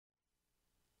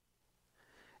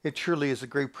It truly is a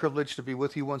great privilege to be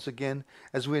with you once again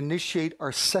as we initiate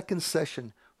our second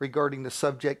session regarding the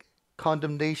subject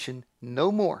condemnation.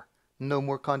 No more, no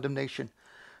more condemnation.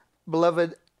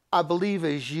 Beloved, I believe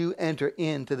as you enter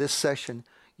into this session,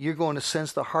 you're going to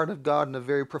sense the heart of God in a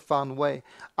very profound way.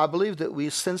 I believe that we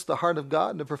sense the heart of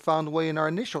God in a profound way in our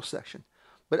initial session,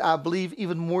 but I believe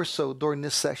even more so during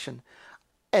this session.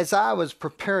 As I was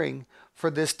preparing for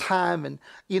this time, and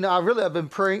I've been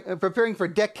preparing for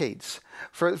decades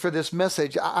for this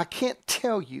message. I can't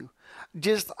tell you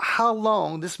just how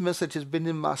long this message has been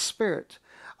in my spirit.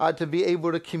 To be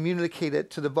able to communicate it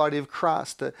to the body of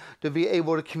Christ, to be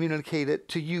able to communicate it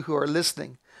to you who are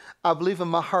listening. I believe in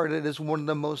my heart it is one of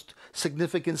the most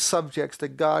significant subjects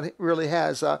that God really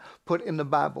has put in the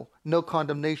Bible. No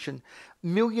condemnation.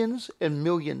 Millions and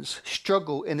millions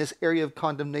struggle in this area of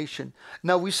condemnation.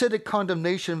 Now, we said that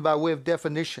condemnation, by way of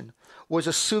definition, was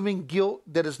assuming guilt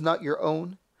that is not your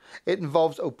own. It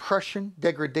involves oppression,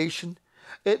 degradation.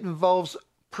 It involves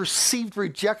perceived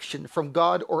rejection from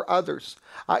God or others,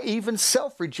 even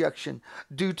self-rejection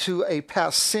due to a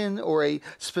past sin or a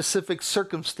specific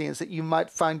circumstance that you might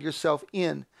find yourself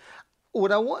in.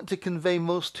 What I want to convey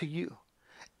most to you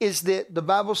is that the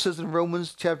Bible says in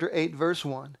Romans chapter 8, verse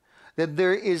 1, that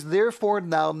there is therefore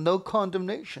now no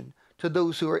condemnation to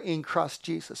those who are in Christ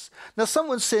Jesus. Now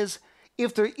someone says,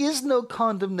 if there is no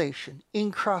condemnation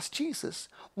in Christ Jesus,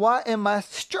 why am I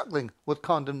struggling with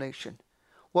condemnation?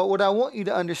 Well, what I want you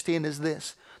to understand is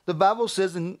this. The Bible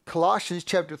says in Colossians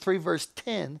chapter 3, verse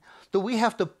 10, that we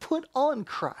have to put on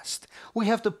Christ. We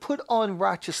have to put on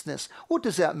righteousness. What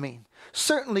does that mean?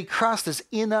 Certainly Christ is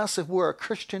in us if we're a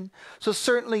Christian. So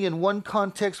certainly in one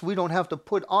context, we don't have to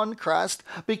put on Christ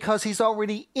because he's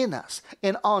already in us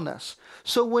and on us.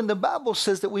 So when the Bible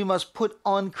says that we must put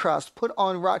on Christ, put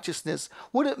on righteousness,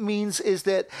 what it means is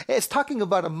that it's talking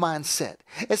about a mindset.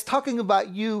 It's talking about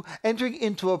you entering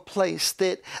into a place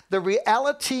that the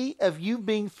reality of you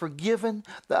being forgiven,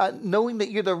 knowing that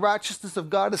you're the righteousness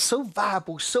of God is so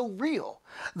viable, so real.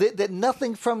 That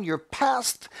nothing from your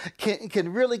past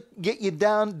can really get you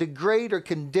down, degrade or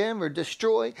condemn or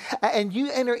destroy. And you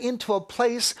enter into a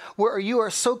place where you are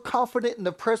so confident in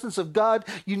the presence of God,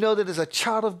 you know that as a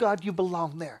child of God, you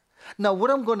belong there. Now, what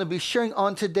I'm going to be sharing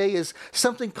on today is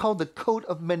something called the coat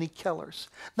of many colors.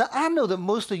 Now, I know that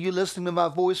most of you listening to my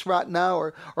voice right now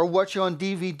or watching on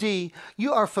DVD,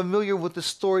 you are familiar with the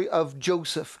story of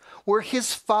Joseph, where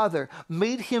his father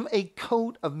made him a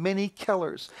coat of many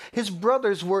colors. His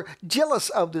brothers were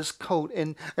jealous of this coat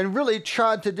and really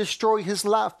tried to destroy his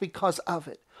life because of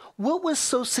it. What was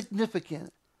so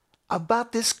significant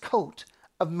about this coat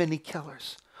of many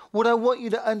colors? What I want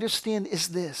you to understand is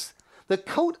this. The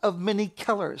coat of many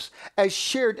colors, as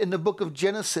shared in the book of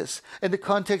Genesis in the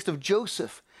context of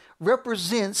Joseph,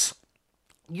 represents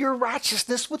your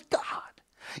righteousness with God.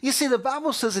 You see, the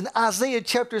Bible says in Isaiah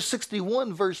chapter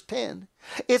 61, verse 10,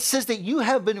 it says that you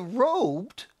have been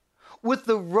robed with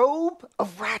the robe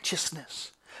of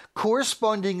righteousness,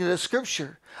 corresponding to the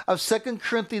scripture of 2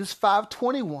 Corinthians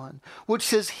 5:21, which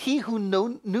says, he who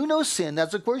knew no sin,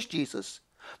 that's of course Jesus,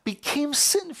 became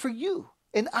sin for you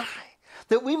and I,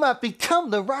 that we might become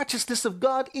the righteousness of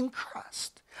God in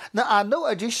Christ. Now, I know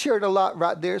I just shared a lot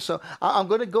right there, so I'm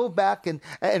going to go back and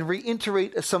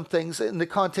reiterate some things in the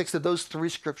context of those three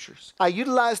scriptures. I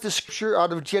utilized the scripture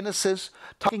out of Genesis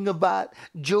talking about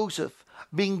Joseph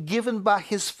being given by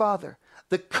his father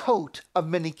the coat of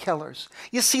many colors.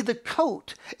 You see, the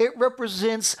coat, it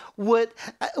represents what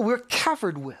we're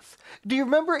covered with. Do you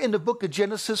remember in the book of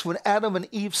Genesis when Adam and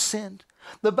Eve sinned?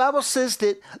 The Bible says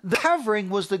that the covering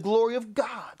was the glory of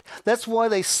God. That's why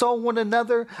they saw one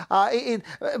another,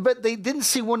 but they didn't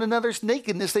see one another's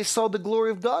nakedness. They saw the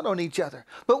glory of God on each other.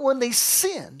 But when they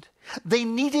sinned, they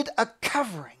needed a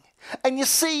covering. And you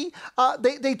see,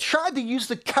 they tried to use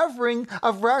the covering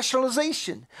of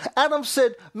rationalization. Adam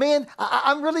said, man,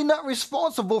 I'm really not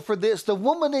responsible for this. The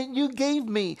woman that you gave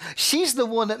me, she's the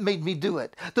one that made me do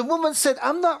it. The woman said,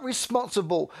 I'm not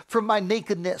responsible for my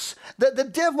nakedness. The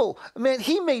devil, man,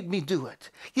 he made me do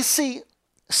it. You see,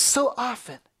 so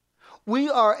often we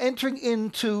are entering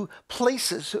into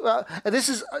places, and this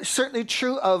is certainly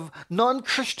true of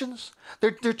non-Christians.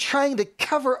 They're trying to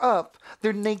cover up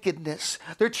their nakedness.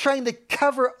 They're trying to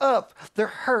cover up their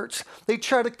hurts. They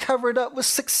try to cover it up with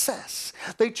success.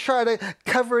 They try to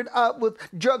cover it up with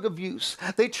drug abuse.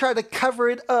 They try to cover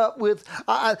it up with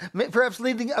perhaps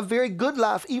leading a very good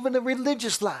life, even a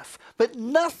religious life. But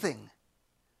nothing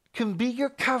can be your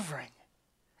covering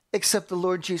except the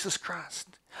Lord Jesus Christ.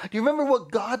 Do you remember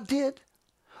what God did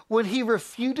when he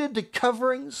refuted the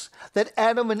coverings that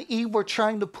Adam and Eve were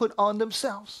trying to put on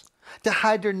themselves to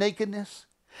hide their nakedness?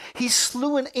 He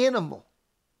slew an animal.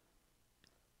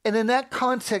 And in that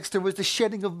context, there was the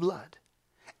shedding of blood.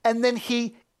 And then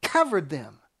he covered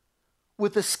them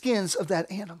with the skins of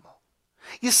that animal.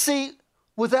 You see,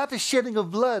 without the shedding of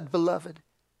blood, beloved,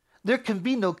 there can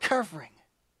be no covering.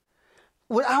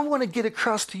 What I want to get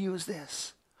across to you is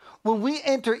this. When we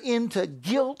enter into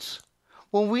guilt,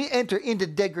 when we enter into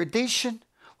degradation,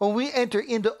 when we enter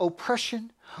into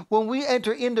oppression, when we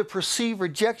enter into perceived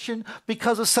rejection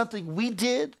because of something we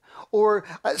did, or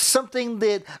something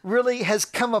that really has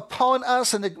come upon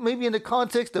us, and maybe in the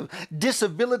context of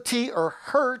disability or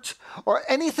hurt or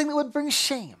anything that would bring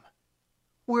shame,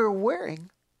 we're wearing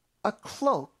a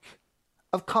cloak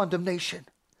of condemnation.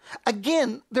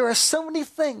 Again, there are so many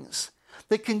things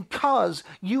that can cause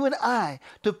you and I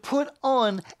to put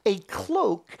on a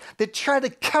cloak that try to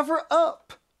cover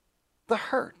up the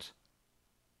hurt.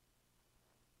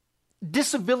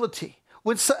 Disability.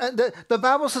 When the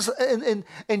Bible says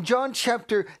in John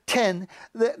chapter 10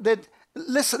 that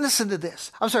listen to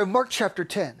this. I'm sorry, Mark chapter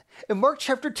 10. In Mark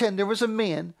chapter 10, there was a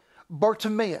man,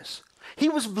 Bartimaeus. He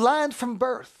was blind from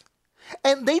birth,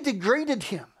 and they degraded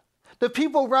him. The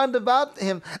people round about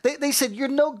him, they said, "You're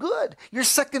no good. You're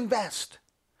second best."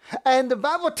 And the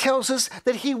Bible tells us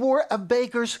that he wore a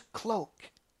beggar's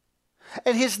cloak.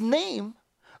 And his name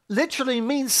literally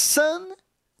means son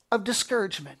of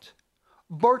discouragement.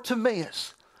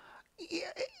 Bartimaeus,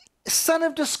 son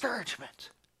of discouragement.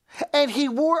 And he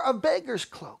wore a beggar's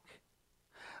cloak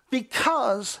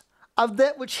because of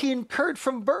that which he incurred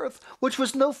from birth, which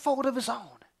was no fault of his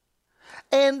own.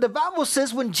 And the Bible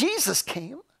says when Jesus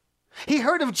came, he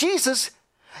heard of Jesus.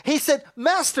 He said,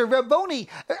 "Master, Rabboni,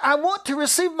 I want to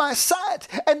receive my sight."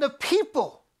 And the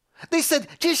people, they said,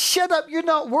 "Just shut up. You're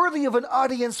not worthy of an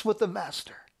audience with the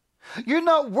master. You're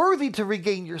not worthy to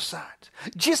regain your sight.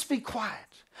 Just be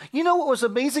quiet." You know what was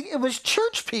amazing? It was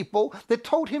church people that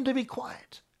told him to be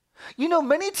quiet. You know,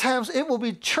 many times it will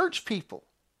be church people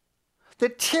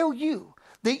that tell you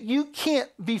that you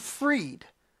can't be freed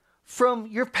from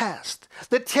your past,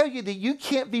 that tell you that you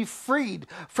can't be freed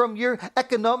from your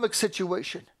economic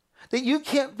situation, that you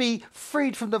can't be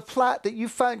freed from the plight that you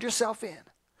find yourself in.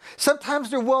 Sometimes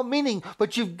they're well-meaning,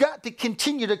 but you've got to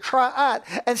continue to cry out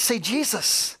and say,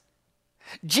 "Jesus."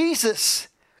 Jesus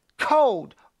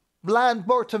called blind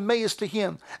Bartimaeus to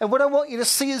him. And what I want you to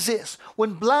see is this.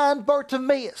 When blind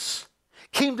Bartimaeus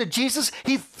came to Jesus,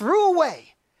 he threw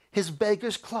away his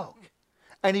beggar's cloak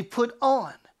and he put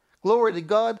on, glory to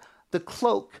God, the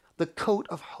cloak, the coat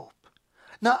of hope.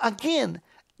 Now again,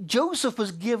 Joseph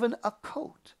was given a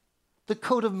coat, the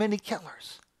coat of many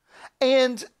colors.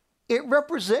 And it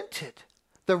represented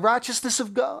the righteousness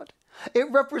of God. It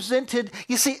represented,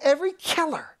 you see, every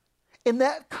color in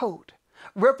that coat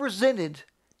represented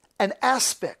an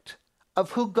aspect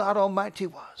of who God Almighty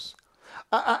was.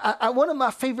 One of my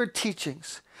favorite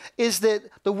teachings is that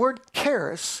the word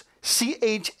charis,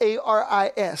 charis,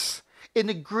 in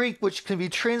the Greek, which can be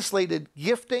translated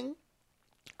gifting,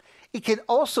 it can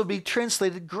also be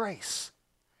translated grace.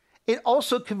 It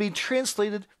also can be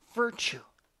translated virtue.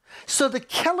 So the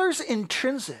colors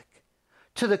intrinsic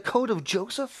to the coat of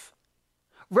Joseph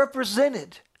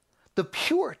represented the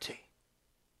purity,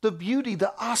 the beauty,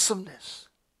 the awesomeness,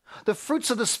 the fruits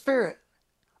of the Spirit,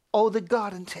 that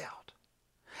God entailed.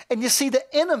 And you see, the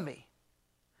enemy,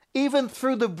 even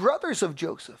through the brothers of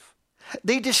Joseph,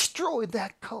 they destroyed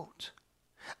that coat.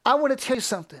 I want to tell you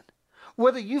something.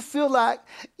 Whether you feel like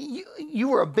you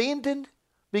were abandoned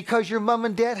because your mom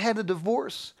and dad had a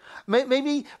divorce,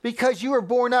 maybe because you were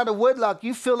born out of wedlock,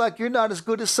 you feel like you're not as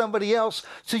good as somebody else,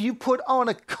 so you put on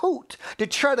a coat to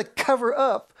try to cover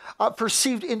up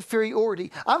perceived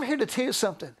inferiority. I'm here to tell you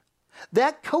something.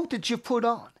 That coat that you put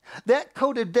on, that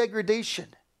coat of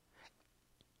degradation,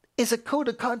 is a coat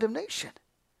of condemnation.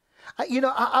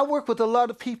 I work with a lot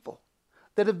of people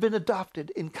that have been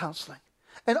adopted in counseling.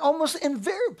 And almost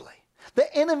invariably,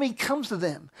 the enemy comes to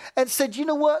them and said, "You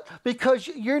know what? Because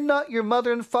you're not your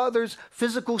mother and father's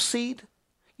physical seed,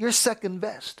 you're second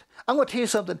best." I'm going to tell you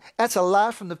something. That's a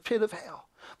lie from the pit of hell.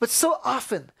 But so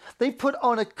often, they put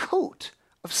on a coat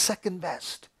of second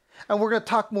best. And we're going to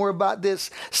talk more about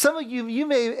this. Some of you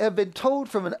may have been told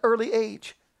from an early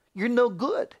age, you're no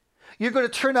good. You're going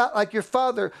to turn out like your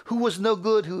father who was no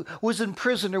good, who was in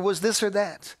prison or was this or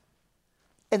that.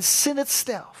 And sin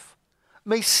itself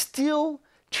may still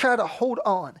try to hold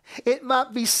on. It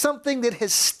might be something that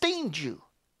has stained you,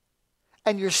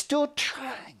 and you're still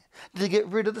trying to get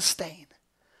rid of the stain.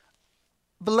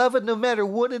 Beloved, no matter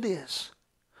what it is,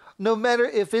 no matter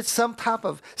if it's some type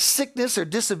of sickness or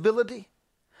disability,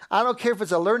 I don't care if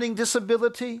it's a learning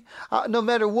disability, no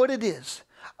matter what it is,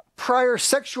 prior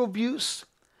sexual abuse,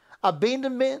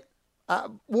 abandonment,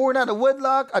 born out of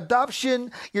wedlock,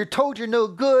 adoption, you're told you're no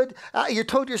good, you're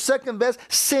told you're second best,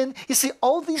 sin. You see,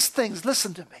 all these things,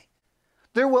 listen to me,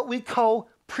 they're what we call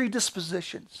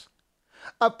predispositions.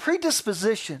 A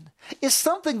predisposition is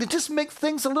something that just makes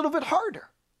things a little bit harder.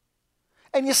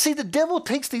 And you see, the devil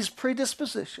takes these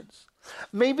predispositions.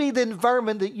 Maybe the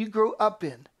environment that you grew up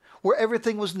in, where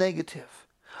everything was negative.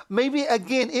 Maybe,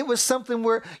 again, it was something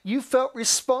where you felt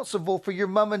responsible for your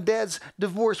mom and dad's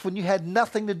divorce when you had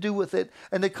nothing to do with it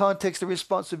in the context of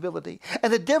responsibility.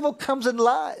 And the devil comes and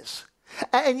lies.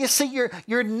 And you see,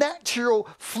 your natural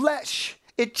flesh,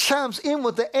 it chimes in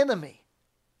with the enemy.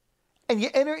 And you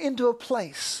enter into a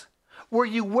place where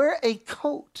you wear a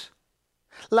coat,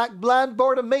 like blind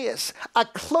Bartimaeus, a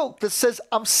cloak that says,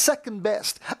 I'm second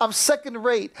best, I'm second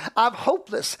rate, I'm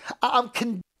hopeless, I'm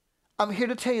here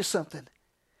to tell you something.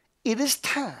 It is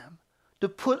time to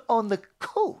put on the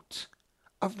coat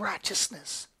of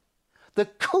righteousness. The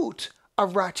coat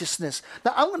of righteousness.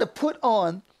 Now, I'm going to put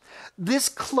on this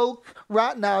cloak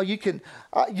right now. You can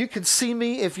see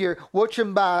me if you're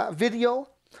watching by video.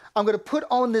 I'm going to put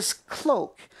on this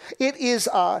cloak. It is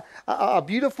a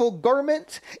beautiful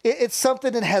garment. It's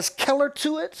something that has color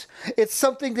to it. It's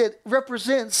something that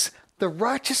represents the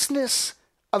righteousness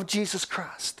of Jesus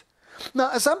Christ.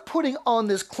 Now, as I'm putting on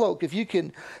this cloak, if you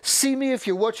can see me, if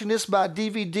you're watching this by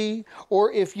DVD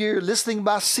or if you're listening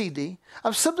by CD,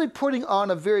 I'm simply putting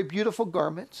on a very beautiful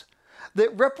garment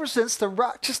that represents the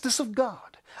righteousness of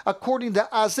God, according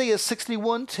to Isaiah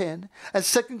 61:10 and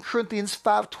 2 Corinthians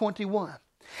 5:21.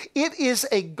 It is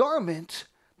a garment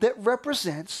that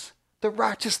represents the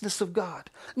righteousness of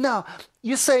God. Now,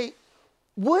 you say,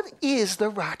 what is the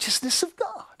righteousness of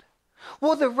God?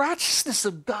 Well, the righteousness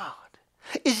of God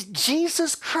is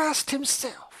Jesus Christ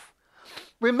himself.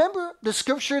 Remember the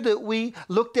scripture that we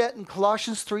looked at in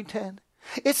Colossians 3:10?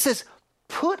 It says,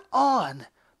 put on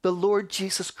the Lord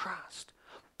Jesus Christ.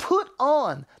 Put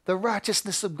on the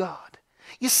righteousness of God.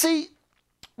 You see,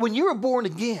 when you were born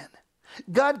again,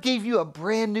 God gave you a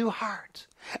brand new heart.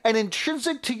 And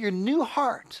intrinsic to your new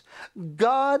heart,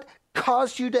 God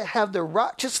caused you to have the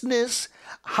righteousness,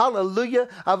 hallelujah,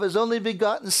 of his only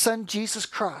begotten Son, Jesus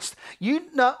Christ. You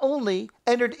not only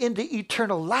entered into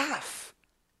eternal life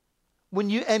when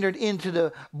you entered into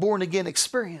the born again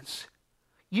experience,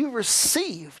 you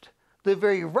received the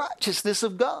very righteousness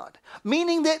of God.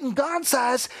 Meaning that in God's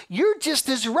eyes, you're just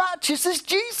as righteous as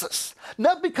Jesus.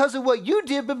 Not because of what you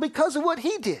did, but because of what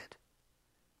he did.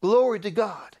 Glory to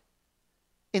God.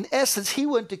 In essence, he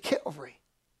went to Calvary.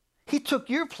 He took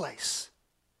your place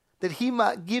that he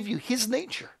might give you his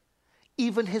nature,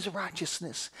 even his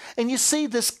righteousness. And you see,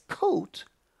 this coat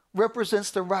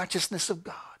represents the righteousness of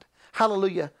God.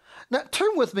 Hallelujah. Now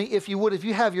turn with me, if you would, if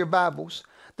you have your Bibles,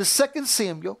 to 2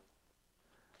 Samuel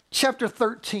chapter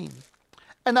 13.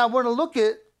 And I want to look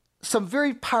at some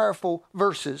very powerful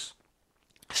verses,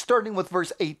 starting with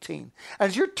verse 18.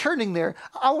 As you're turning there,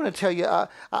 I want to tell you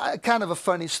kind of a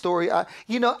funny story.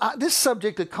 This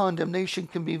subject of condemnation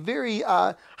can be very,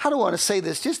 how do I want to say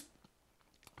this, just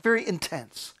very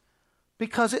intense,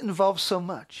 because it involves so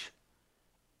much.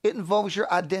 It involves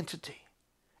your identity.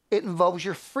 It involves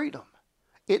your freedom.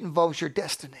 It involves your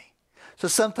destiny. So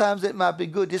sometimes it might be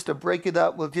good just to break it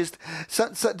up with just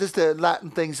to lighten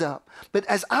things up. But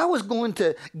as I was going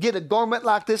to get a garment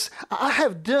like this, I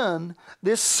have done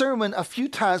this sermon a few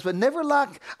times, but never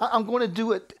like I'm going to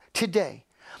do it today.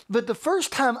 But the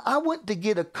first time I went to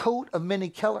get a coat of many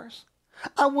colors,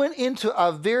 I went into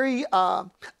a very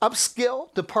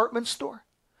upscale department store.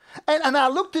 And I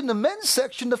looked in the men's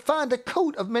section to find a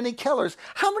coat of many colors.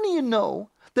 How many of you know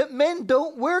that men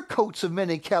don't wear coats of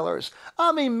many colors?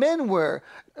 I mean, men wear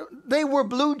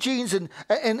blue jeans and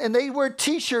they wear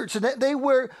t-shirts and they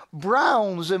wear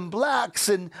browns and blacks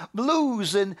and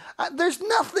blues. And there's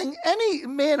nothing any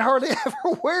man hardly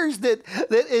ever wears that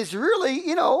is really,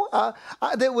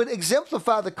 that would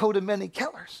exemplify the coat of many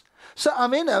colors. So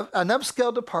I'm in an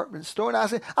upscale department store, and I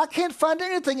said, I can't find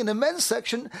anything in the men's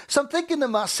section. So I'm thinking to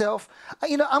myself,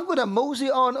 I'm going to mosey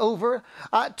on over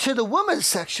to the women's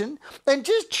section and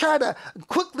just try to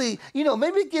quickly,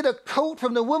 maybe get a coat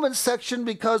from the women's section,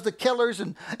 because the colors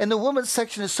and the women's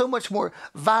section is so much more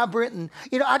vibrant.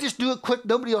 And, I just do it quick.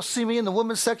 Nobody will see me in the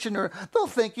women's section, or they'll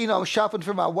think, I'm shopping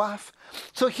for my wife.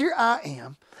 So here I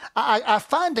am. I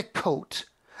find a coat,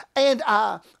 and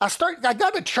I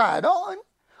got to try it on.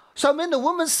 So I'm in the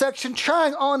women's section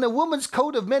trying on the woman's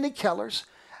coat of many colors.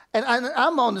 And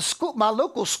I'm on my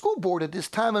local school board at this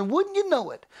time, and wouldn't you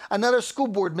know it, another school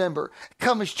board member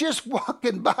comes just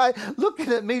walking by,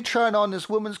 looking at me trying on this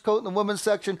woman's coat in the women's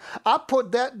section. I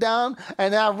put that down,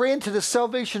 and I ran to the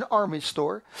Salvation Army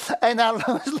store, and I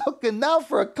was looking now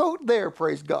for a coat there,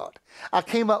 praise God. I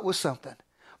came up with something.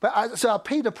 So I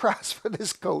paid a price for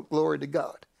this coat, glory to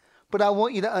God. But I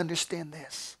want you to understand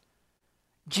this.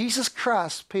 Jesus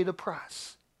Christ paid a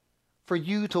price for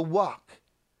you to walk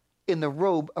in the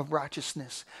robe of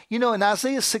righteousness. You know, in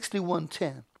Isaiah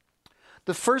 61:10,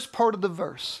 the first part of the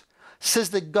verse says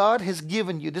that God has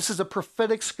given you, this is a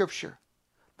prophetic scripture,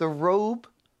 the robe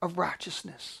of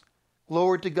righteousness.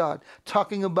 Glory to God.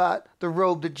 Talking about the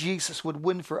robe that Jesus would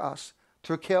win for us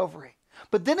through Calvary.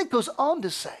 But then it goes on to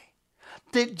say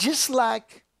that just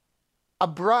like a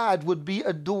bride would be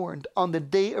adorned on the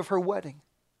day of her wedding,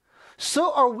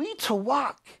 so are we to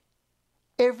walk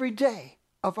every day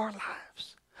of our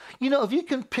lives. You know, if you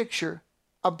can picture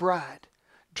a bride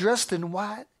dressed in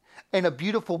white and a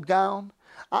beautiful gown.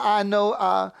 I know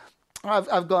I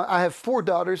have 4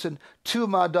 daughters, and 2 of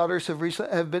my daughters have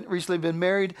recently been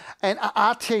married. And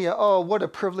I tell you, oh, what a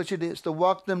privilege it is to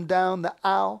walk them down the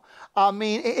aisle. I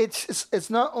mean, it's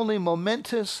not only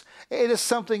momentous, it is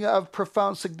something of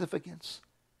profound significance.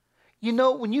 You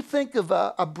know, when you think of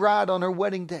a bride on her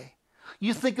wedding day,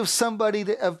 you think of somebody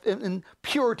in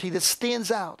purity that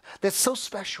stands out, that's so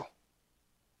special.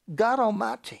 God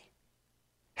Almighty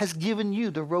has given you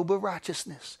the robe of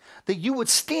righteousness, that you would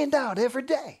stand out every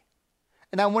day.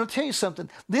 And I want to tell you something.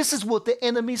 This is what the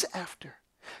enemy's after.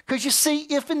 Because you see,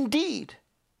 if indeed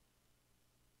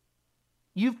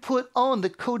you've put on the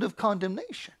coat of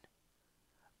condemnation,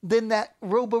 then that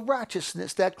robe of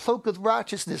righteousness, that cloak of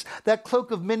righteousness, that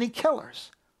cloak of many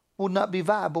colors will not be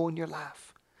viable in your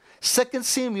life. 2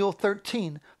 Samuel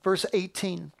 13, verse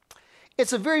 18.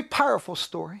 It's a very powerful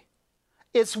story.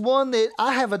 It's one that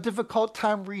I have a difficult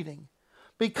time reading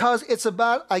because it's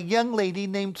about a young lady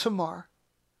named Tamar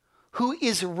who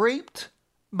is raped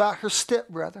by her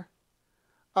stepbrother,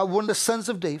 one of the sons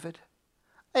of David.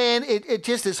 And it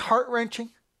just is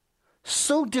heart-wrenching,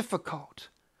 so difficult.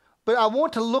 But I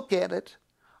want to look at it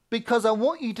because I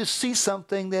want you to see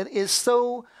something that is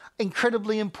so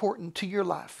incredibly important to your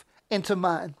life and to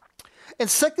mine. In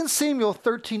 2 Samuel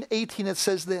 13:18, it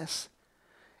says this.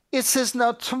 It says,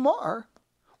 now Tamar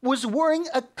was wearing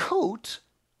a coat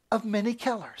of many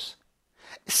colors.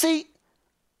 See,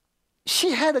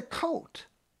 she had a coat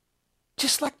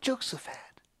just like Joseph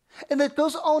had. And it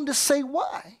goes on to say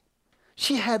why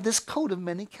she had this coat of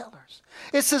many colors.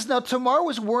 It says, now Tamar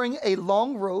was wearing a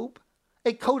long robe,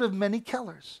 a coat of many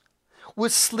colors,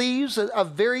 with sleeves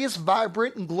of various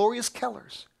vibrant and glorious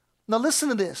colors. Now listen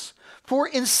to this. For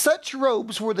in such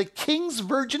robes were the king's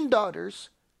virgin daughters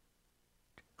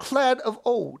clad of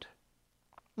old.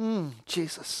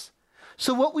 Jesus.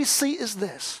 So what we see is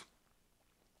this.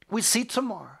 We see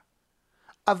Tamar,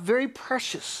 a very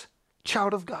precious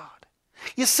child of God.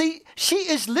 You see, she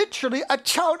is literally a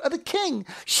child of the king.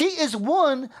 She is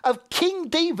one of King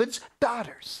David's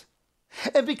daughters.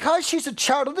 And because she's a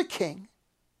child of the king,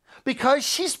 because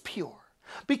she's pure,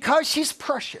 because she's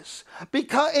precious,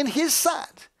 because in his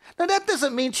sight. Now that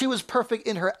doesn't mean she was perfect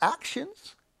in her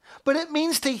actions, but it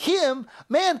means to him,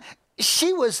 man,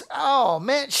 she was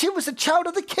a child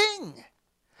of the king.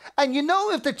 And you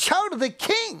know, if the child of the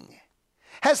king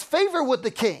has favor with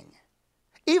the king,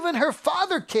 even her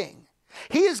father king,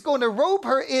 he is going to robe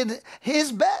her in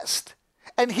his best.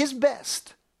 And his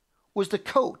best was the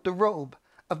coat, the robe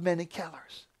of many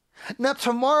colors. Now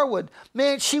Tamar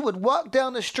she would walk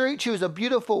down the street. She was a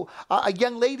beautiful a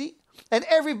young lady. And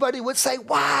everybody would say,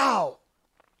 wow,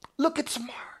 look at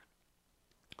Tamar.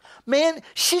 Man,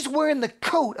 she's wearing the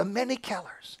coat of many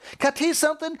colors. Can I tell you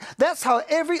something? That's how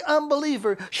every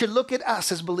unbeliever should look at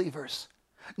us as believers.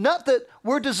 Not that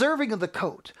we're deserving of the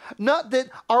coat. Not that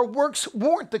our works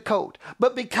warrant the coat.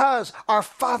 But because our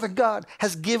Father God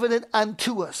has given it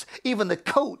unto us. Even the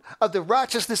coat of the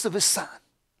righteousness of his Son.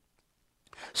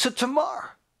 So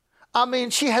Tamar,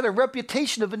 she had a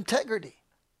reputation of integrity.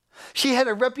 She had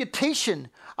a reputation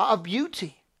of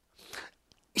beauty.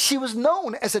 She was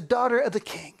known as a daughter of the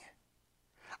king.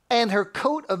 And her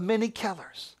coat of many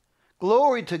colors.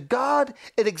 Glory to God,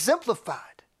 it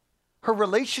exemplified her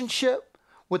relationship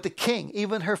with the king,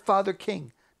 even her father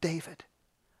king, David.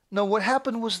 Now what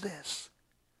happened was this.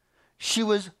 She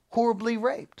was horribly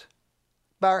raped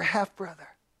by her half-brother.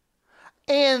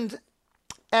 And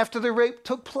after the rape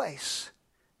took place,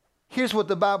 here's what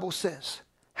the Bible says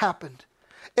happened.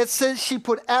 It says she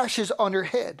put ashes on her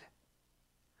head.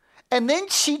 And then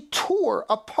she tore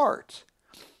apart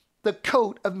the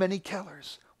coat of many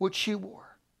colors which she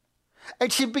wore.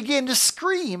 And she began to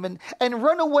scream and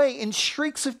run away in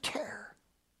shrieks of terror.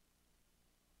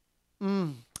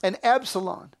 And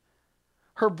Absalom,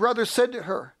 her brother, said to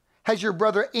her, has your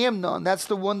brother Amnon, that's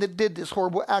the one that did this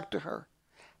horrible act to her,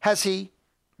 has he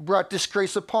brought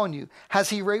disgrace upon you? Has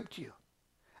he raped you?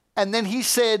 And then he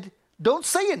said, don't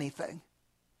say anything.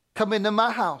 Come into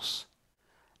my house.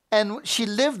 And she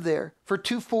lived there for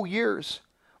 2 full years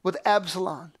with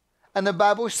Absalom. And the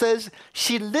Bible says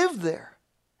she lived there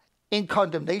in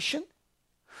condemnation.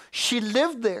 She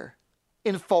lived there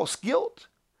in false guilt,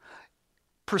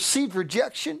 perceived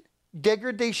rejection,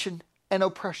 degradation, and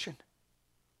oppression,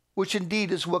 which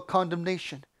indeed is what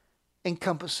condemnation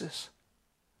encompasses.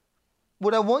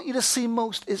 What I want you to see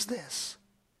most is this.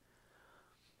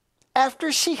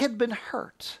 After she had been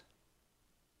hurt,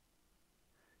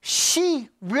 she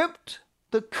ripped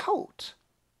the coat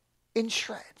in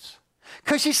shreds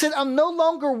because she said, I'm no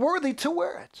longer worthy to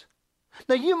wear it.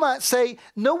 Now you might say,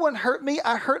 no one hurt me.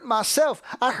 I hurt myself.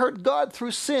 I hurt God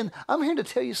through sin. I'm here to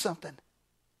tell you something.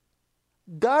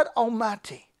 God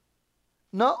Almighty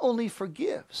not only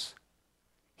forgives,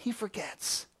 he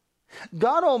forgets.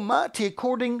 God Almighty,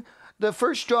 according to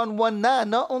 1 John 1:9,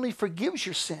 not only forgives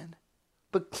your sin,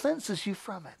 but cleanses you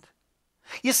from it.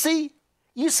 You see,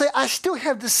 you say, I still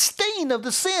have the stain of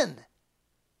the sin.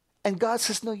 And God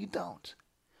says, no, you don't.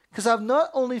 Because I've not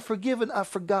only forgiven, I've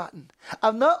forgotten.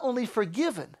 I've not only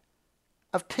forgiven,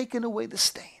 I've taken away the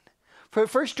stain. For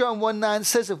 1 John 1:9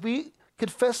 says, if we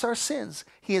confess our sins,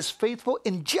 he is faithful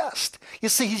and just. You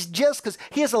see, he's just because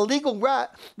he has a legal right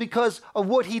because of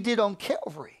what he did on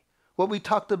Calvary. What we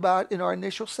talked about in our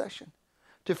initial session.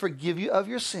 To forgive you of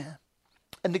your sin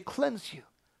and to cleanse you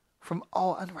from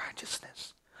all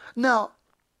unrighteousness. Now,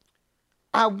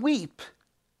 I weep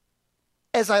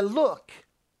as I look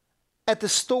at the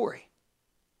story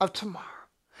of Tamar.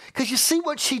 Because you see,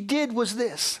 what she did was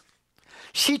this.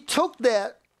 She took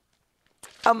that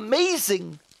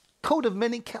amazing coat of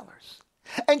many colors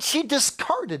and she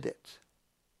discarded it.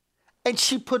 And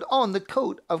she put on the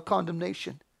coat of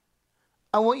condemnation.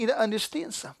 I want you to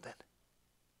understand something.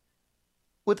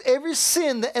 With every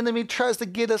sin the enemy tries to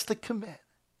get us to commit,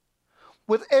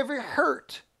 with every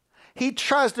hurt he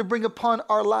tries to bring upon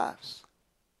our lives,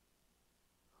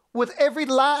 with every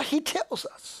lie he tells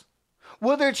us,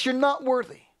 whether it's you're not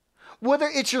worthy, whether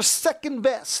it's your second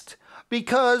best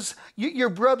because your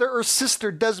brother or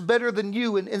sister does better than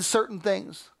you in certain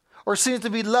things or seems to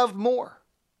be loved more,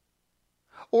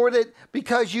 or that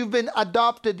because you've been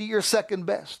adopted, you're second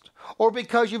best, or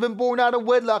because you've been born out of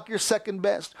wedlock, you're second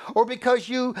best, or because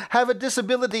you have a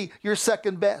disability, you're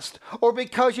second best, or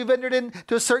because you've entered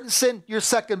into a certain sin, you're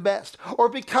second best, or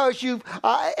because you've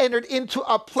entered into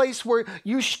a place where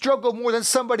you struggle more than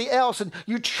somebody else and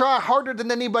you try harder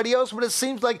than anybody else, but it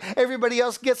seems like everybody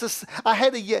else gets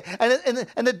ahead of you,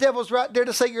 and the devil's right there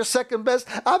to say you're second best.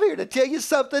 I'm here to tell you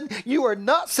something. You are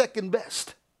not second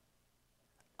best.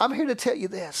 I'm here to tell you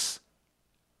this.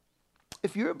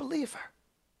 If you're a believer,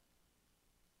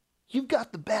 you've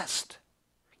got the best.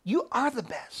 You are the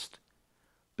best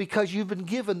because you've been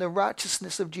given the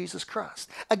righteousness of Jesus Christ.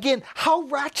 Again, how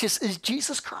righteous is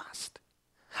Jesus Christ?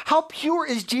 How pure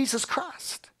is Jesus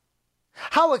Christ?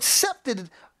 How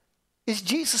accepted is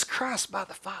Jesus Christ by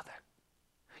the Father?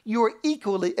 You are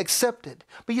equally accepted.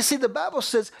 But you see, the Bible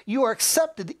says you are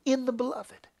accepted in the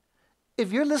beloved.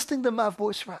 If you're listening to my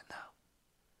voice right now,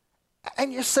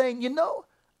 and you're saying, you know,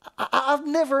 I've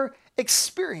never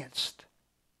experienced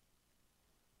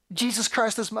Jesus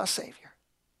Christ as my Savior.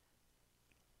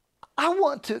 I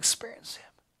want to experience him.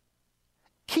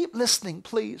 Keep listening,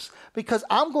 please, because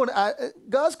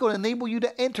God's going to enable you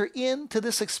to enter into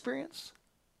this experience.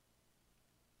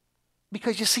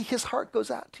 Because you see, his heart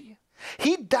goes out to you.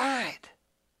 He died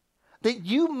that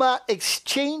you might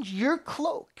exchange your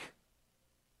cloak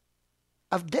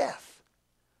of death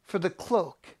for the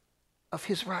cloak of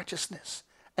his righteousness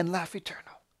and life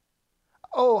eternal.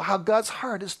 Oh, how God's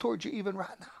heart is towards you even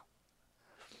right now.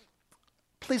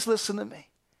 Please listen to me.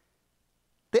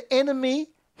 The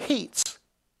enemy hates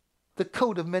the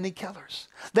coat of many colors.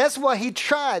 That's why he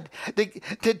tried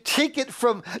to take it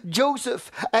from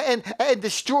Joseph and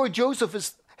destroy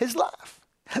Joseph's his life.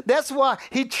 That's why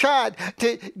he tried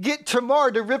to get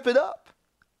Tamar to rip it up.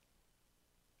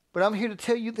 But I'm here to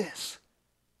tell you this.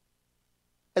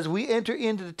 As we enter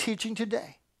into the teaching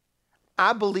today,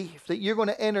 I believe that you're going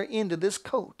to enter into this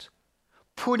coat,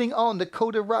 putting on the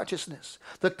coat of righteousness,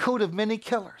 the coat of many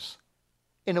colors,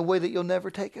 in a way that you'll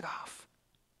never take it off.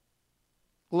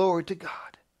 Glory to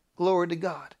God. Glory to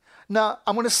God. Now,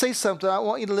 I'm going to say something. I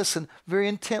want you to listen very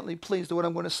intently, please, to what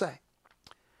I'm going to say.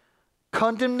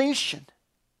 Condemnation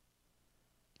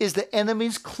is the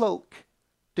enemy's cloak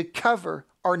to cover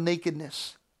our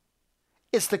nakedness.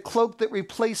 It's the cloak that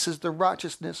replaces the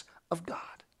righteousness of God.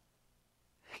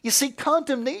 You see,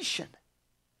 condemnation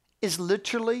is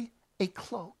literally a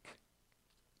cloak.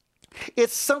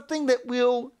 It's something that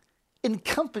will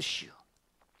encompass you.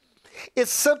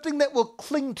 It's something that will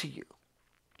cling to you.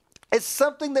 It's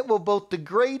something that will both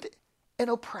degrade and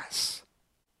oppress.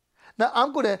 Now,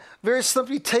 I'm going to very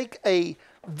simply take a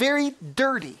very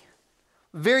dirty,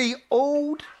 very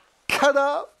old, cut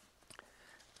up,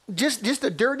 just a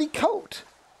dirty coat,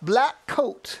 black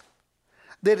coat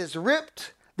that is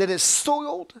ripped, that is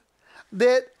soiled,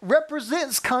 that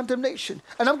represents condemnation.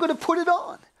 And I'm going to put it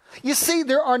on. You see,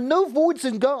 there are no voids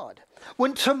in God.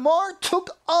 When Tamar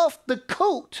took off the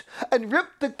coat and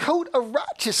ripped the coat of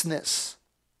righteousness,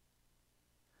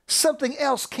 something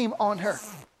else came on her.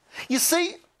 You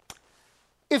see,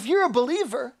 if you're a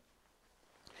believer,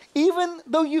 even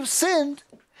though you've sinned,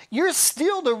 you're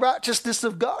still the righteousness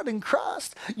of God in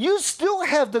Christ. You still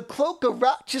have the cloak of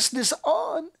righteousness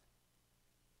on.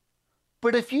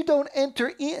 But if you don't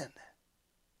enter in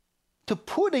to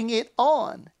putting it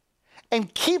on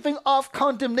and keeping off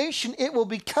condemnation, it will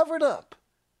be covered up.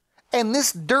 And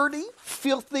this dirty,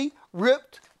 filthy,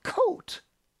 ripped coat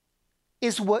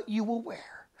is what you will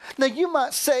wear. Now you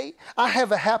might say, I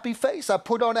have a happy face. I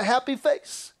put on a happy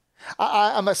face.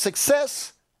 I'm a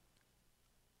success.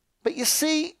 But you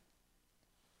see,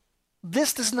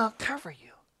 this does not cover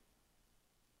you.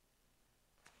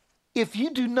 If you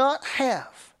do not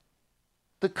have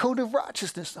the coat of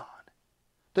righteousness on,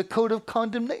 the coat of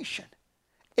condemnation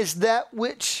is that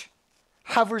which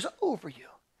hovers over you.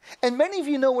 And many of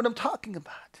you know what I'm talking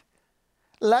about.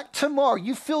 Like Tamar,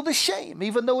 you feel the shame,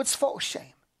 even though it's false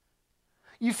shame.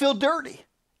 You feel dirty,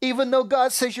 even though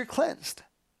God says you're cleansed.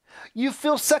 You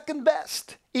feel second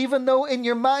best, even though in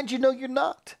your mind you know you're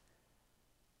not.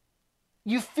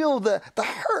 You feel the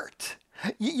hurt.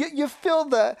 You feel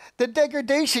the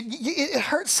degradation. It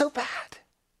hurts so bad.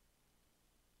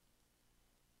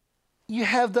 You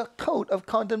have the coat of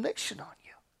condemnation on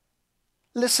you.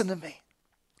 Listen to me.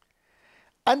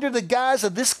 Under the guise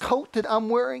of this coat that I'm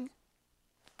wearing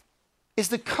is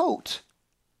the coat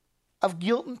of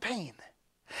guilt and pain.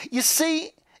 You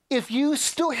see, if you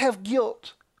still have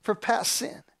guilt for past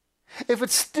sin, if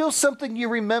it's still something you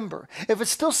remember, if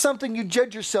it's still something you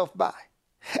judge yourself by,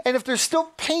 and if there's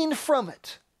still pain from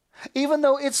it, even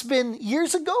though it's been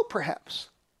years ago perhaps,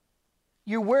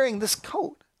 you're wearing this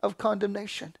coat of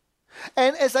condemnation.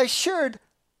 And as I shared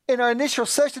in our initial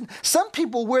session, some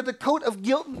people wear the coat of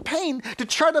guilt and pain to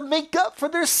try to make up for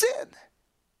their sin.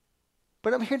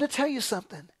 But I'm here to tell you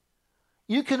something.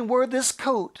 You can wear this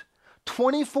coat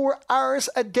 24 hours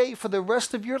a day for the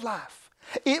rest of your life.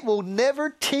 It will never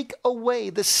take away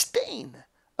the stain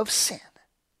of sin.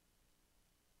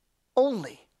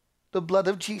 Only the blood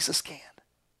of Jesus can.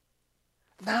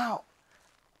 Now,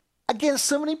 again,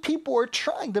 so many people are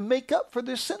trying to make up for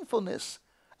their sinfulness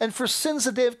and for sins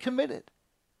that they have committed.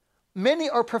 Many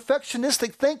are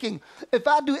perfectionistic, thinking, if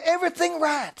I do everything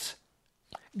right,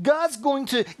 God's going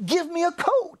to give me a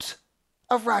coat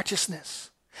of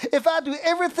righteousness. If I do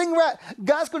everything right,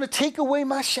 God's going to take away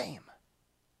my shame.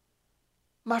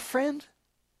 My friend,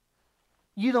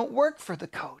 you don't work for the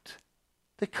coat.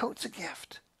 The coat's a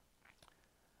gift.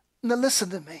 Now listen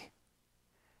to me.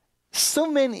 So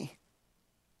many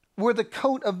wear the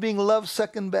coat of being loved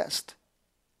second best.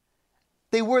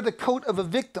 They wear the coat of a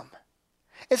victim.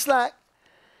 It's like,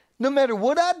 no matter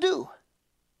what I do,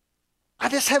 I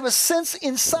just have a sense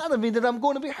inside of me that I'm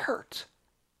going to be hurt.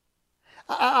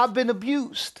 I've been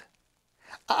abused.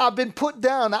 I've been put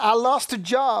down. I lost a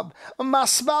job. My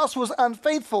spouse was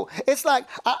unfaithful. It's like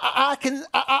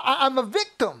I'm a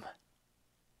victim.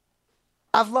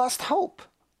 I've lost hope.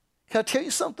 Can I tell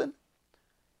you something?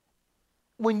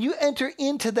 When you enter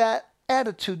into that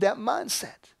attitude, that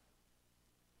mindset,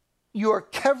 you are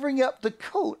covering up the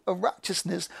coat of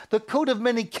righteousness, the coat of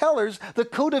many colors, the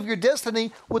coat of your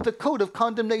destiny with the coat of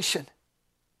condemnation.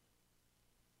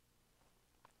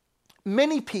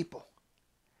 Many people,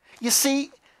 you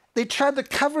see, they try to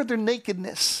cover their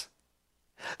nakedness.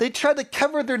 They try to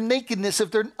cover their nakedness.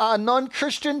 If they're a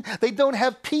non-Christian, they don't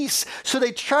have peace, so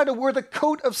they try to wear the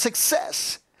coat of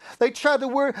success. They try to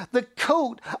wear the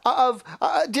coat of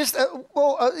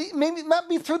maybe it might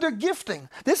be through their gifting.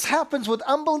 This happens with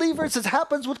unbelievers. It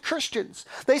happens with Christians.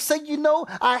 They say,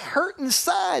 I hurt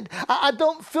inside. I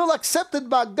don't feel accepted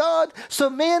by God. So,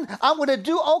 man, I'm going to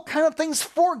do all kind of things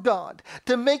for God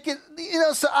to make it,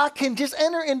 so I can just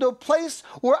enter into a place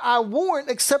where I warrant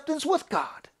acceptance with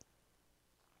God.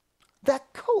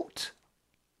 That coat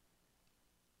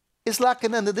is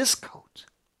likened unto this coat.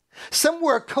 Some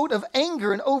wear a coat of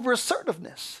anger and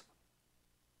over-assertiveness.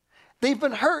 They've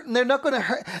been hurt and they're not going to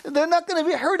hurt. They're not going to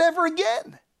be hurt ever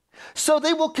again. So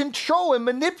they will control and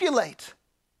manipulate.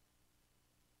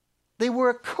 They wear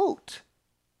a coat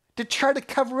to try to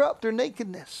cover up their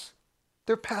nakedness,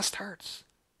 their past hurts.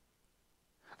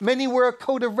 Many wear a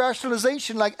coat of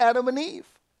rationalization like Adam and Eve.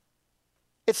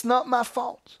 It's not my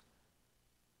fault.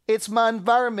 It's my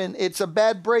environment. It's a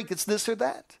bad break. It's this or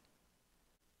that.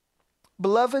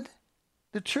 Beloved,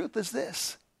 the truth is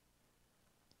this.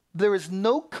 There is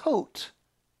no coat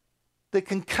that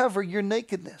can cover your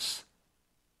nakedness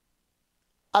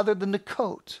other than the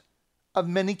coat of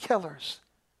many colors,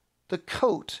 the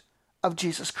coat of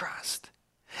Jesus Christ.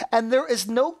 And there is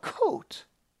no coat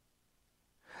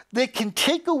that can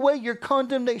take away your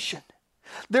condemnation.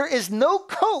 There is no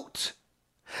coat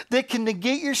that can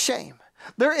negate your shame.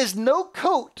 There is no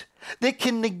coat that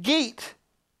can negate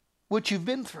what you've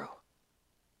been through.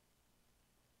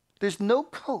 There's no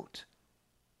coat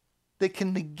that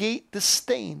can negate the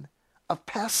stain of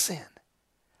past sin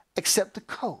except the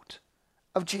coat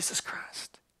of Jesus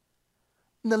Christ.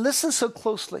 Now listen so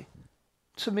closely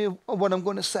to me of what I'm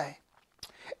going to say.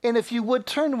 And if you would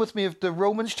turn with me to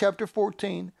Romans chapter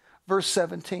 14, verse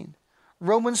 17.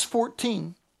 Romans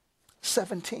 14,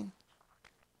 17.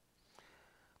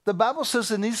 The Bible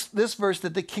says in this verse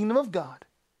that the kingdom of God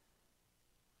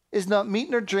is not meat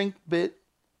nor drink, but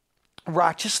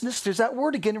righteousness. There's that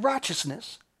word again,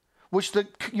 righteousness, which the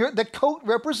coat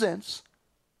represents.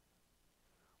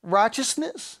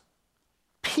 Righteousness,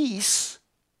 peace,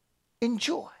 and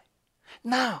joy.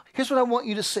 Now, here's what I want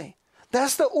you to see.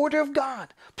 That's the order of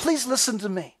God. Please listen to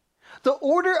me. The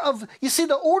order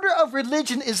of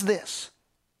religion is this.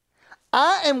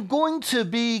 I am going to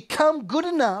become good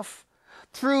enough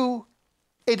through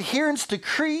adherence to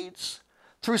creeds,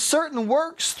 through certain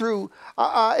works, through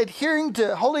adhering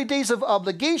to holy days of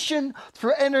obligation,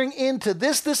 through entering into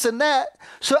this, and that,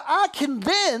 so I can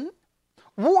then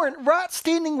warrant right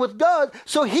standing with God,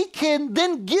 so he can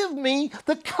then give me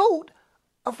the coat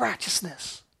of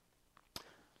righteousness.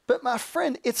 But my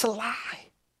friend, it's a lie.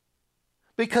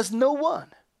 Because no one,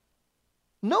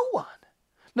 no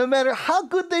matter how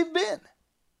good they've been,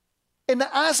 in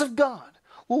the eyes of God,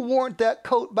 will warrant that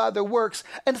coat by their works.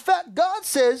 In fact, God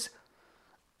says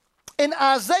in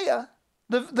Isaiah,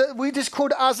 we just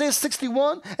quoted Isaiah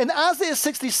 61, in Isaiah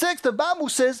 66, the Bible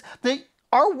says that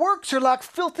our works are like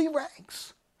filthy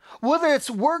rags. Whether it's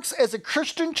works as a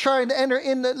Christian trying to enter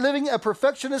in living a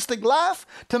perfectionistic life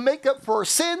to make up for our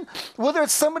sin, whether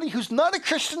it's somebody who's not a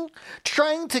Christian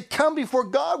trying to come before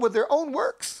God with their own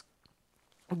works,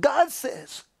 God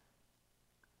says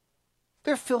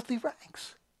they're filthy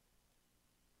rags.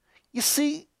 You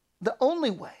see, the only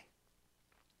way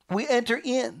we enter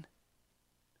in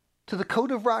to the coat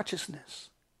of righteousness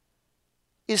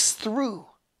is through,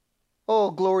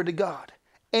 oh, glory to God,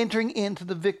 entering into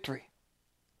the victory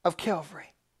of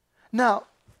Calvary. Now,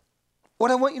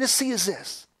 what I want you to see is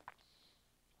this.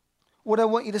 When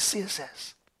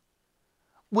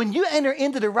you enter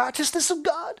into the righteousness of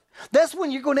God, that's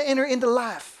when you're going to enter into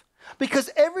life.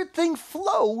 Because everything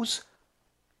flows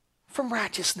from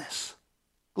righteousness.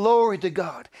 Glory to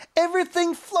God.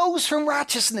 Everything flows from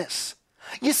righteousness.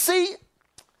 You see,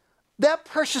 that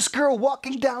precious girl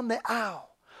walking down the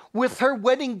aisle with her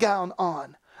wedding gown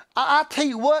on, I tell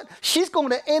you what, she's going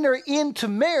to enter into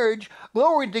marriage.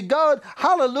 Glory to God.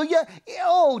 Hallelujah.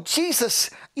 Oh, Jesus.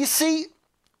 You see,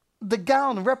 the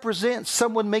gown represents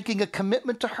someone making a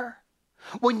commitment to her.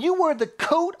 When you wear the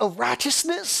coat of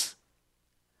righteousness,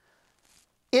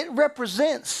 it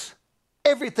represents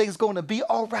everything's going to be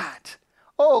all right.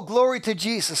 Oh, glory to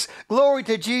Jesus. Glory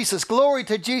to Jesus. Glory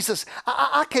to Jesus.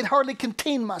 I can hardly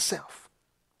contain myself.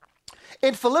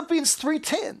 In Philippians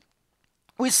 3:10,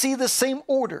 we see the same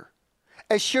order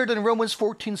as shared in Romans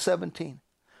 14:17.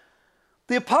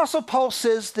 The Apostle Paul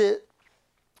says that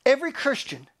every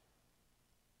Christian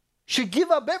should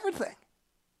give up everything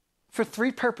for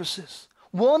three purposes.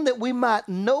 One, that we might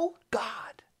know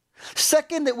God.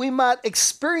 Second, that we might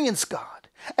experience God.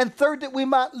 And third, that we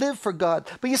might live for God.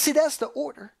 But you see, that's the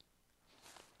order.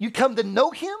 You come to know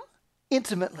him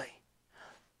intimately.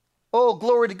 Oh,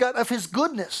 glory to God, of his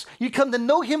goodness. You come to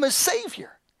know him as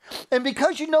Savior. And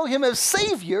because you know him as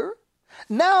Savior,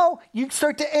 now you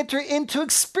start to enter into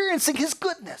experiencing his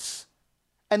goodness.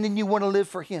 And then you want to live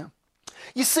for him.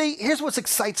 You see, here's what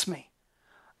excites me.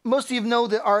 Most of you know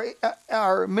that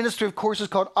our ministry, of course, is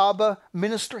called Abba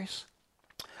Ministries.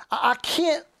 I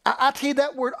tell you,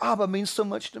 that word Abba means so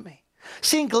much to me.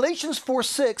 See, in Galatians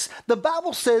 4:6, the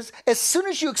Bible says, as soon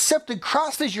as you accepted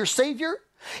Christ as your Savior,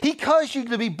 He caused you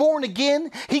to be born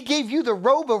again. He gave you the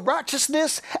robe of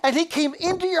righteousness, and he came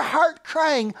into your heart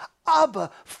crying, Abba,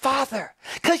 Father.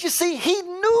 Because you see, he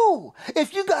knew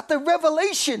if you got the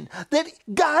revelation that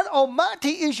God Almighty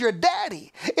is your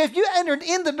daddy, if you entered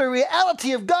into the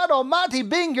reality of God Almighty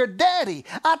being your daddy,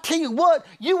 I tell you what,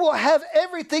 you will have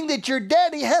everything that your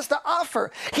daddy has to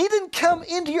offer. He didn't come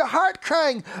into your heart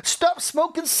crying, stop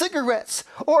smoking cigarettes,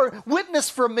 or witness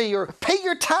for me, or pay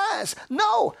your tithes.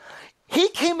 No, he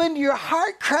came into your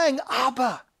heart crying,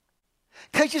 Abba.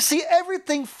 Because you see,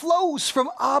 everything flows from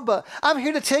Abba. I'm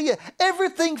here to tell you,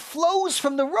 everything flows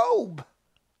from the robe.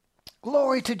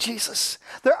 Glory to Jesus.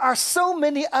 There are so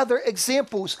many other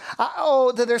examples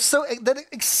that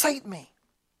excite me.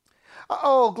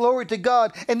 Oh, glory to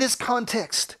God in this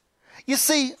context. You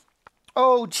see,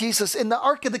 oh, Jesus, in the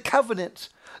Ark of the Covenant,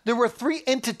 there were three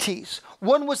entities.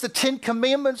 One was the 10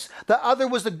 Commandments, the other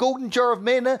was the golden jar of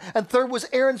manna, and third was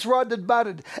Aaron's rod that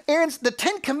budded. The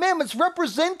 10 Commandments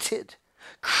represented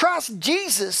Christ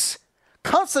Jesus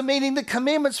consummating the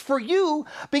commandments for you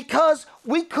because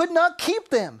we could not keep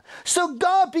them. So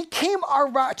God became our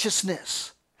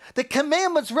righteousness. The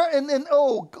commandments,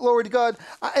 oh, glory to God,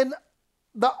 and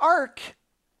the ark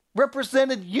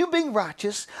represented you being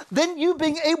righteous, then you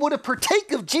being able to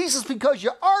partake of Jesus because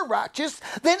you are righteous,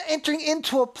 then entering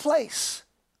into a place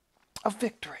of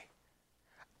victory.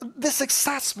 This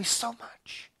excites me so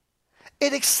much.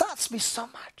 It excites me so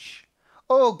much.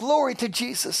 Oh, glory to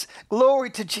Jesus. Glory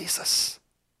to Jesus.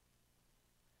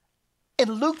 In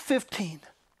Luke 15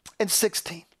 and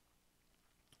 16,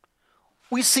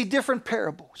 we see different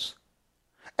parables.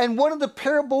 And one of the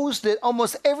parables that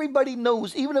almost everybody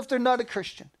knows, even if they're not a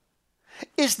Christian,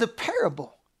 is the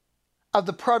parable of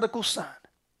the prodigal son.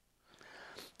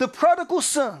 The prodigal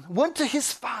son went to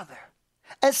his father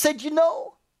and said, you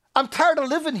know, I'm tired of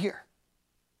living here.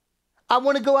 I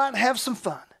want to go out and have some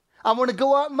fun. I want to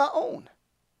go out on my own.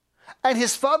 And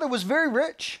his father was very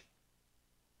rich.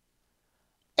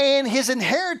 And his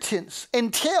inheritance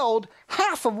entailed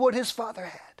half of what his father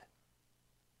had.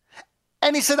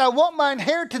 And he said, I want my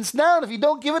inheritance now, and if you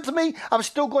don't give it to me, I'm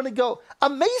still going to go.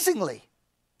 Amazingly,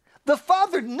 the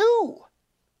father knew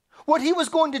what he was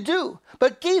going to do,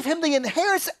 but gave him the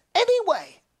inheritance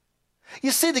anyway. You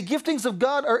see, the giftings of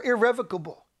God are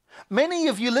irrevocable. Many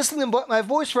of you listening to my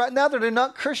voice right now that are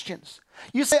not Christians,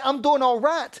 you say, I'm doing all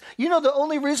right. You know, the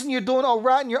only reason you're doing all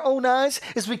right in your own eyes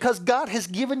is because God has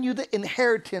given you the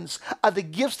inheritance of the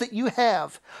gifts that you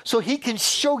have so he can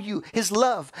show you his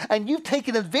love. And you've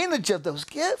taken advantage of those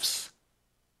gifts.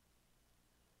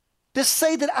 To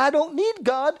say that I don't need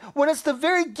God when it's the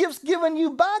very gifts given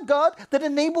you by God that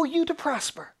enable you to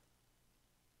prosper.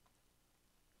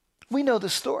 We know the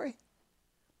story.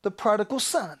 The prodigal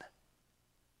son.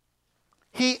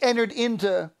 He entered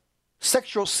into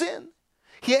sexual sin.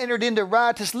 He entered into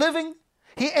riotous living.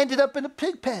 He ended up in a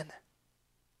pig pen.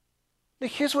 Now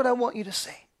here's what I want you to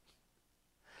see.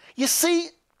 You see,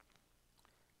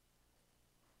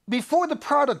 before the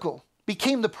prodigal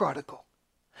became the prodigal,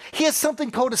 he had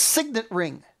something called a signet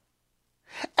ring.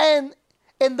 And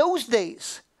in those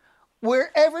days,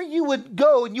 wherever you would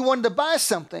go and you wanted to buy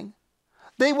something,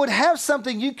 they would have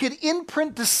something you could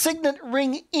imprint the signet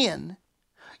ring in.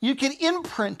 You could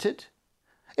imprint it.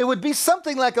 It would be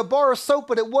something like a bar of soap,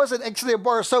 but it wasn't actually a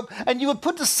bar of soap. And you would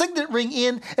put the signet ring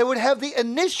in. It would have the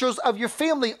initials of your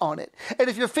family on it. And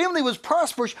if your family was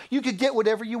prosperous, you could get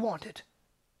whatever you wanted.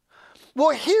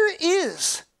 Well, here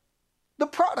is the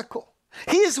prodigal.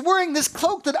 He is wearing this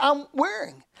cloak that I'm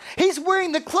wearing. He's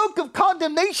wearing the cloak of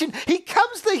condemnation. He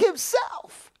comes to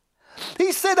himself.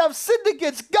 He said, I've sinned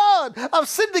against God. I've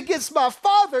sinned against my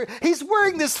father. He's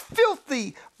wearing this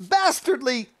filthy,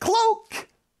 bastardly cloak.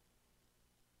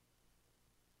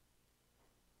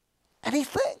 And he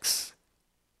thinks,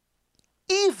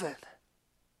 even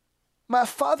my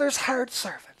father's hired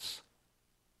servants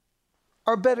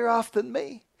are better off than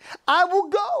me. I will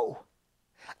go.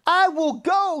 I will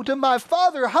go to my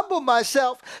father, humble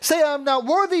myself, say I'm not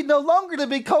worthy no longer to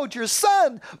be called your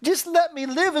son. Just let me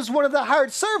live as one of the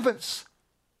hired servants.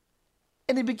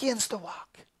 And he begins to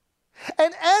walk.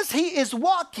 And as he is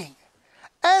walking,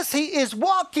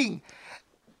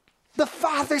 the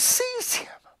father sees him.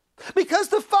 Because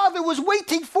the father was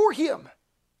waiting for him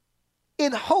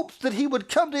in hopes that he would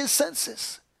come to his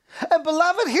senses. And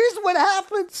beloved, here's what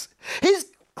happens. He's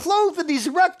clothed in these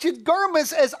wretched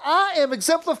garments as I am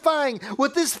exemplifying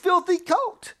with this filthy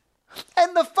coat.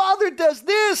 And the father does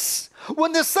this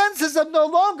when the son says, I'm no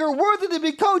longer worthy to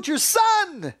be called your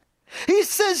son. He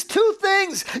says two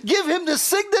things: give him the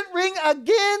signet ring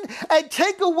again and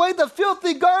take away the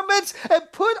filthy garments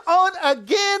and put on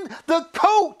again the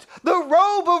coat, the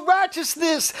robe of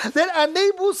righteousness that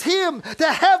enables him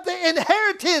to have the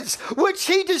inheritance which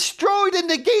he destroyed and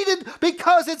negated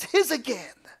because it's his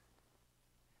again.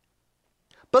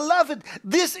 Beloved,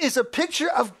 this is a picture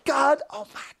of God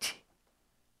Almighty.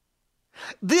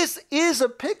 This is a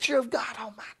picture of God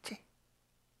Almighty.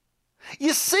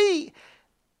 You see,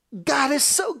 God is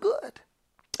so good.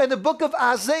 In the book of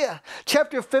Isaiah,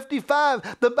 chapter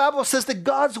 55, the Bible says that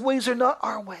God's ways are not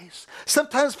our ways.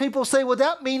 Sometimes people say, well,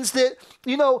 that means that,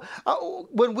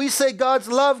 when we say God's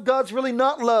love, God's really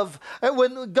not love. And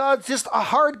when God's just a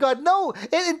hard God. No,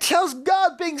 it tells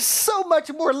God being so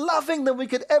much more loving than we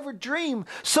could ever dream,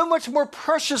 so much more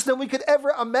precious than we could ever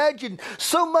imagine,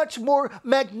 so much more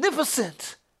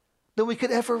magnificent than we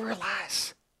could ever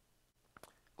realize.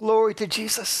 Glory to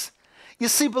Jesus. You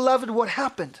see, beloved, what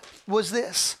happened was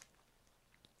this.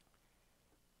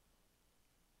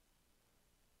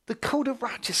 The coat of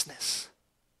righteousness.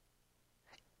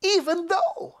 Even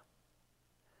though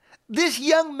this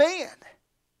young man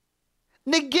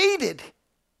negated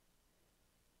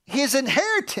his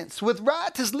inheritance with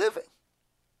riotous living,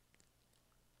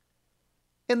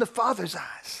 in the Father's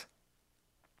eyes,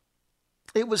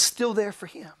 it was still there for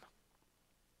him.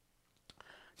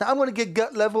 Now, I'm going to get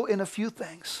gut level in a few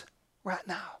things. Right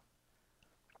now,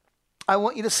 I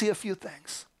want you to see a few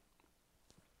things.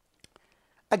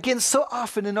 Again, so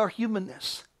often in our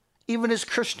humanness, even as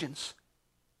Christians,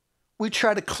 we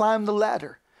try to climb the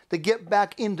ladder to get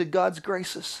back into God's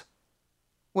graces,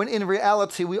 when in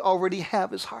reality we already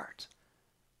have his heart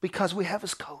because we have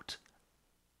his coat.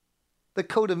 The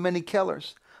coat of many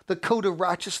colors, the coat of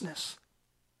righteousness.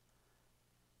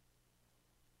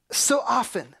 So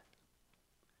often,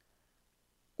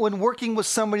 when working with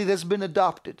somebody that's been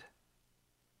adopted,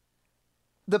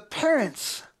 the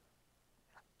parents,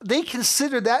 they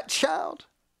consider that child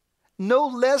no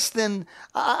less than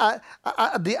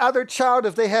the other child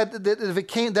if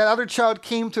that other child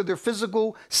came through their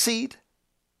physical seed.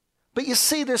 But you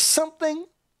see, there's something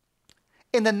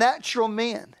in the natural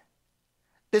man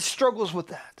that struggles with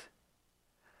that.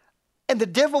 And the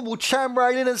devil will chime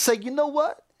right in and say, you know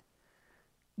what?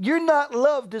 You're not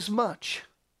loved as much.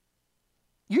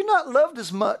 You're not loved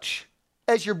as much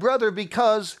as your brother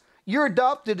because you're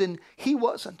adopted and he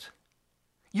wasn't.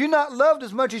 You're not loved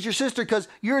as much as your sister because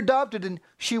you're adopted and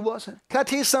she wasn't. Can I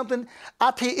tell you something?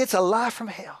 I'll tell you, it's a lie from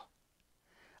hell.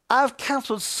 I've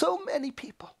counseled so many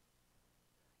people,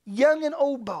 young and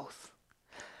old both.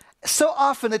 So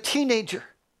often a teenager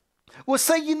will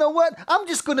say, you know what? I'm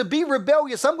just going to be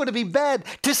rebellious. I'm going to be bad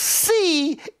to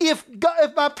see if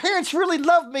my parents really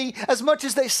love me as much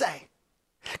as they say.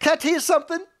 Can I tell you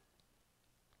something?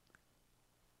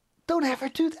 Don't ever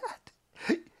do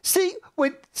that. See,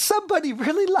 when somebody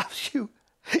really loves you,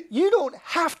 you don't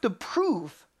have to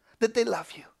prove that they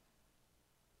love you.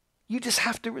 You just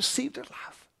have to receive their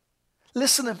love.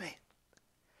 Listen to me.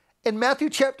 In Matthew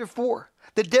chapter 4,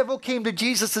 the devil came to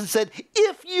Jesus and said,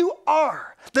 if you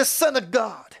are the Son of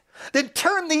God, then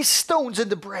turn these stones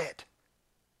into bread.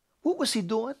 What was he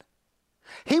doing?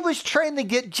 He was trying to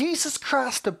get Jesus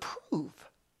Christ to prove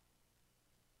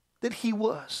that he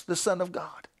was the Son of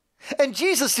God. And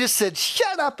Jesus just said,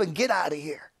 shut up and get out of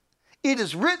here. It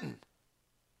is written,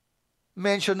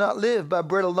 man shall not live by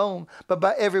bread alone, but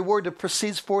by every word that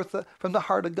proceeds forth from the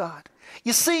heart of God.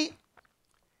 You see,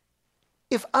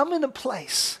 if I'm in a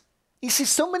place, you see,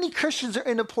 so many Christians are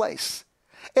in a place.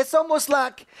 It's almost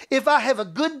like if I have a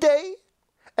good day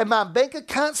and my bank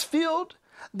account's filled,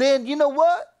 then you know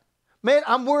what? Man,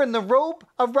 I'm wearing the robe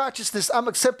of righteousness. I'm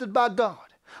accepted by God.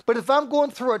 But if I'm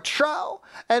going through a trial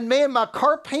and man, my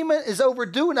car payment is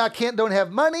overdue and I don't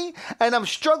have money and I'm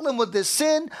struggling with this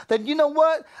sin, then you know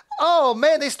what? Oh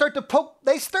man, they start to put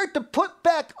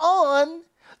back on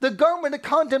the garment of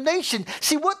condemnation.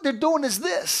 See, what they're doing is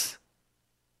this.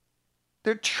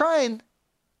 They're trying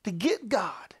to get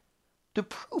God to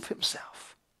prove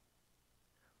himself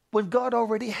when God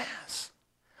already has.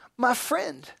 My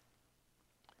friend,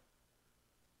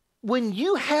 when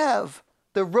you have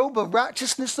the robe of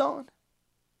righteousness on,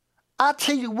 I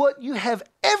tell you what, you have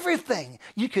everything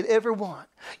you could ever want.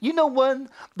 You know, when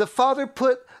the father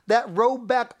put that robe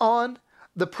back on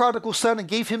the prodigal son and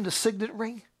gave him the signet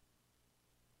ring,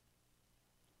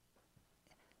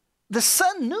 the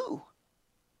son knew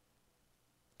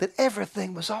that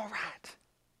everything was all right.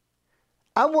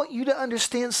 I want you to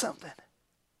understand something.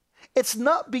 It's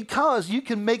not because you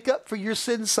can make up for your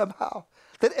sins somehow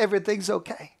that everything's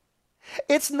okay.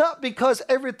 It's not because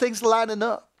everything's lining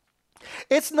up.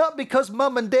 It's not because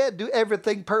mom and dad do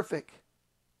everything perfect.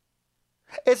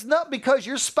 It's not because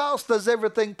your spouse does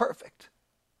everything perfect.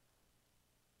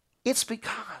 It's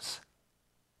because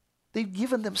they've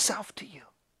given themselves to you.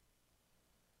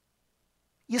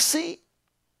 You see,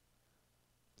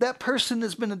 that person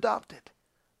has been adopted.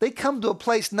 They come to a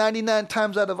place 99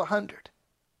 times out of 100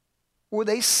 where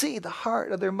they see the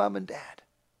heart of their mom and dad.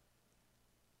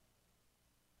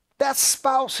 That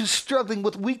spouse who's struggling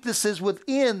with weaknesses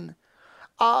within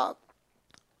the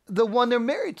one they're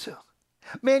married to.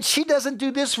 Man, she doesn't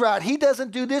do this right. He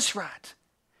doesn't do this right.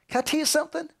 Can I tell you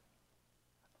something?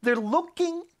 They're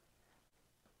looking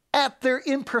at their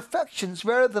imperfections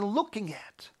rather than looking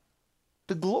at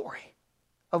the glory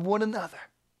of one another.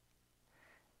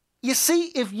 You see,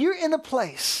 if you're in a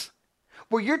place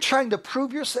where you're trying to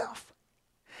prove yourself,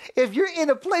 if you're in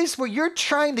a place where you're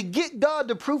trying to get God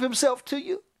to prove himself to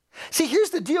you, see,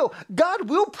 here's the deal. God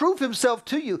will prove himself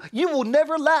to you. You will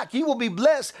never lack. You will be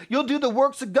blessed. You'll do the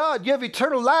works of God. You have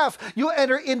eternal life. You'll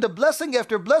enter into blessing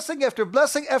after blessing after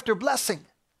blessing after blessing.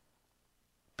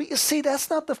 But you see, that's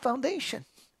not the foundation.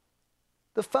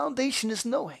 The foundation is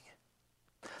knowing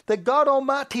that God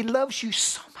Almighty loves you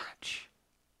so much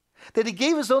that he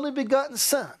gave his only begotten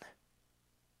Son.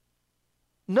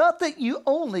 Not that you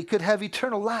only could have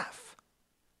eternal life,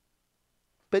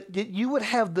 but that you would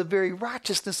have the very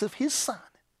righteousness of his Son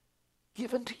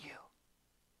given to you.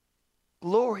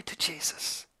 Glory to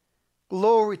Jesus.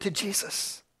 Glory to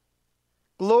Jesus.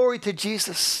 Glory to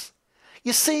Jesus.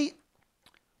 You see,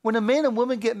 when a man and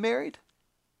woman get married,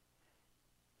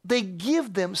 they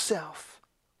give themselves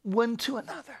one to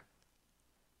another.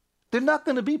 They're not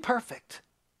going to be perfect.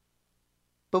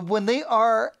 But when they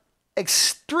are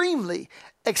extremely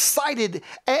excited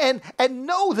and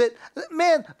know that,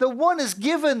 man, the one has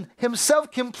given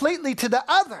himself completely to the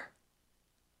other,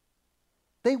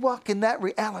 they walk in that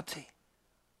reality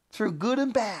through good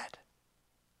and bad,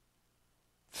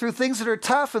 through things that are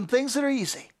tough and things that are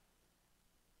easy,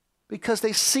 because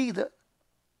they see that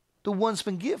the one's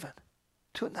been given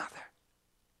to another.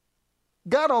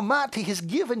 God Almighty has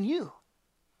given you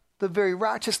the very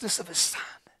righteousness of his Son.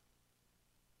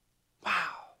 Wow.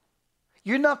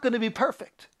 You're not going to be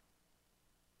perfect.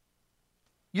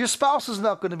 Your spouse is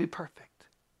not going to be perfect.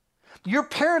 Your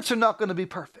parents are not going to be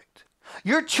perfect.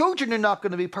 Your children are not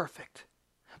going to be perfect.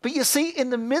 But you see,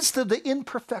 in the midst of the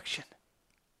imperfection,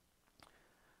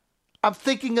 I'm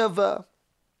thinking of a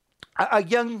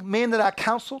young man that I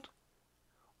counseled,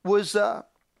 was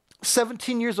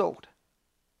 17 years old.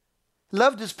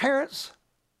 Loved his parents.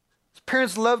 His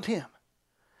parents loved him.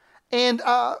 And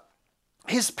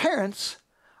his parents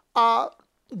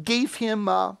gave him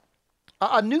a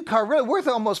new car, really worth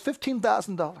almost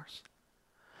 $15,000.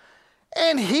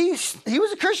 And he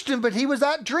was a Christian, but he was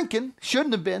out drinking.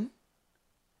 Shouldn't have been.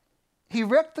 He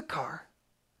wrecked the car.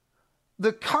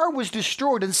 The car was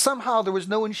destroyed, and somehow there was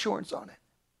no insurance on it.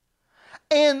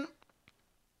 And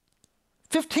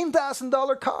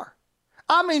 $15,000 car.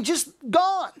 I mean, just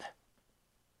gone.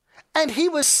 And he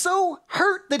was so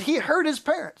hurt that he hurt his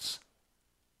parents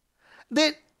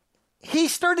that he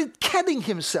started cutting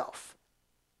himself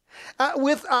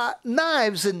with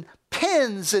knives and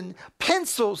pens and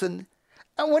pencils. And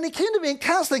when he came to me in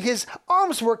counseling, his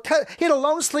arms were cut. He had a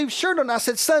long sleeve shirt on. I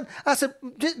said, son,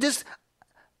 just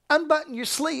unbutton your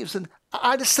sleeves. And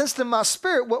I just sensed in my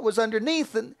spirit what was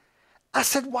underneath. And I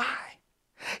said, why?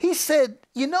 He said,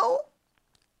 you know,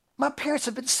 my parents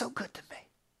have been so good to me.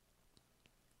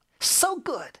 So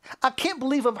good. I can't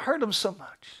believe I've hurt them so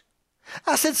much.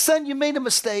 I said, son, you made a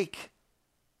mistake.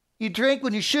 You drank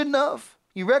when you shouldn't have.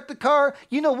 You wrecked the car.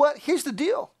 You know what? Here's the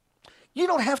deal. You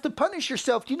don't have to punish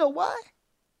yourself. Do you know why?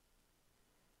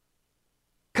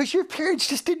 Because your parents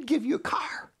just didn't give you a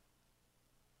car.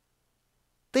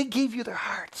 They gave you their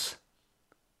hearts.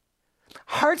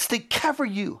 Hearts that cover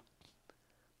you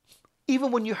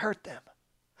even when you hurt them.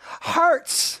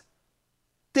 Hearts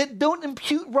that don't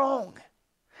impute wrong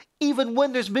even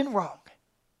when there's been wrong.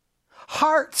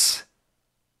 Hearts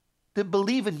that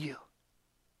believe in you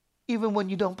even when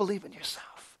you don't believe in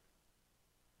yourself.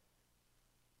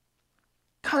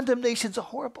 Condemnation's a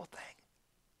horrible thing.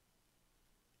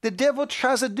 The devil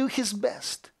tries to do his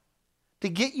best to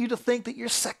get you to think that you're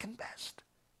second best.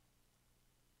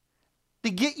 To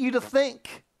get you to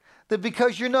think that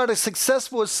because you're not as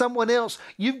successful as someone else,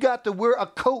 you've got to wear a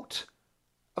coat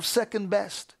of second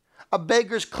best. A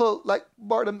beggar's cloak like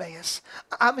Bartimaeus.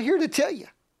 I'm here to tell you.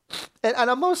 And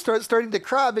I'm going to starting to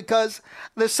cry because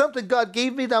there's something God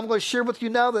gave me that I'm going to share with you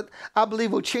now that I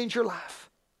believe will change your life.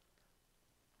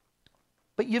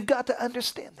 But you've got to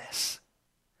understand this.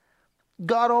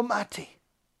 God Almighty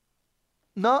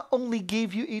not only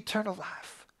gave you eternal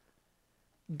life,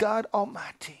 God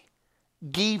Almighty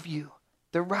gave you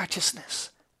the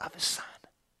righteousness of his Son.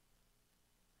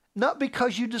 Not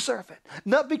because you deserve it,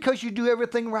 not because you do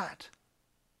everything right,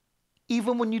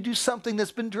 even when you do something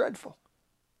that's been dreadful.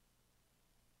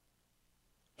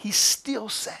 He still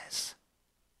says,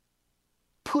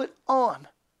 put on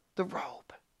the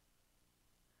robe.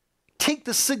 Take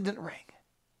the signet ring,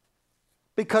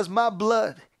 because my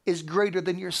blood is greater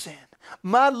than your sin.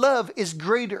 My love is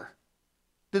greater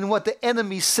than what the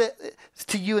enemy said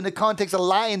to you in the context of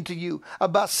lying to you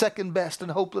about second best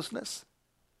and hopelessness.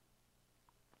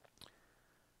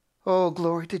 Oh,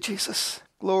 glory to Jesus.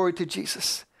 Glory to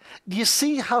Jesus. Do you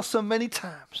see how so many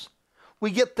times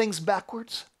we get things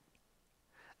backwards?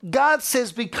 God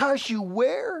says, because you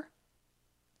wear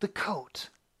the coat,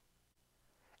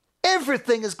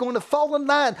 everything is going to fall in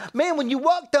line. Man, when you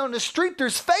walk down the street,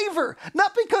 there's favor.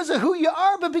 Not because of who you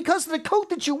are, but because of the coat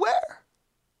that you wear.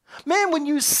 Man, when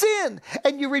you sin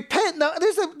and you repent, now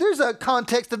there's a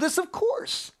context to this, of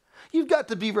course. You've got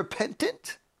to be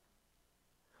repentant.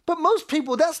 But most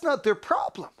people, that's not their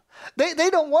problem. They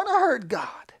don't want to hurt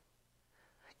God.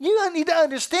 You need to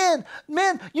understand,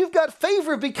 man, you've got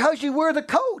favor because you wear the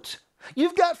coat.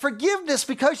 You've got forgiveness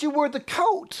because you wear the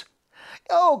coat.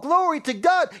 Oh, glory to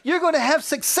God. You're going to have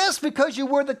success because you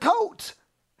wear the coat.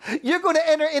 You're going to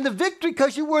enter into victory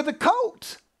because you wear the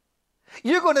coat.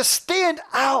 You're going to stand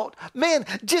out, man,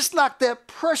 just like that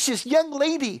precious young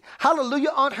lady,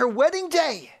 hallelujah, on her wedding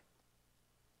day,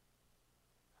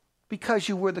 because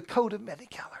you wear the coat of many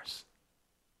colors.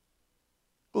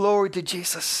 Glory to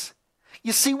Jesus.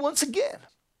 You see, once again,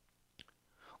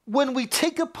 when we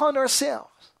take upon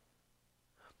ourselves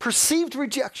perceived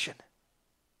rejection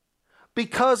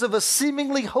because of a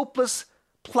seemingly hopeless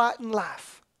plight in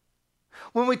life,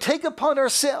 when we take upon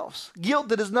ourselves guilt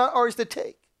that is not ours to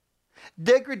take,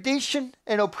 degradation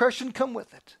and oppression come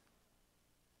with it.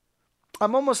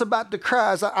 I'm almost about to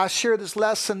cry as I share this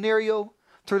last scenario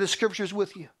through the scriptures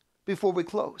with you before we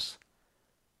close.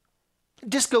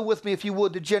 Just go with me, if you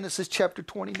would, to Genesis chapter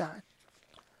 29.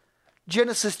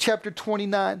 Genesis chapter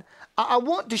 29. I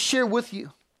want to share with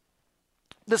you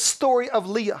the story of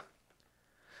Leah.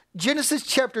 Genesis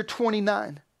chapter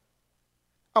 29.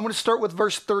 I'm going to start with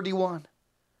verse 31.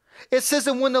 It says,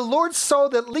 and when the Lord saw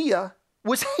that Leah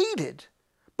was hated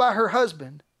by her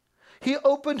husband, he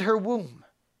opened her womb,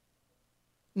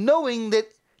 knowing that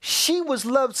she was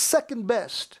loved second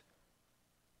best.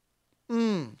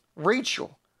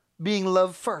 Rachel being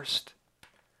loved first.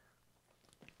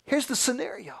 Here's the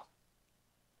scenario.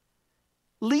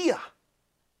 Leah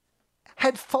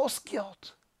had false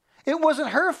guilt. It wasn't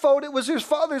her fault. It was her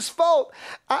father's fault.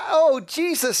 Oh,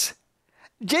 Jesus.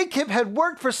 Jacob had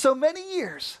worked for so many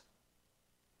years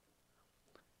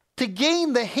to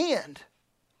gain the hand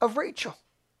of Rachel.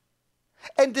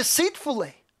 And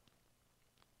deceitfully,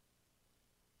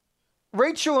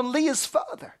 Rachel and Leah's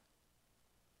father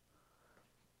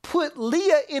put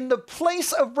Leah in the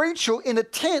place of Rachel in a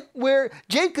tent where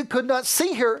Jacob could not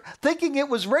see her, thinking it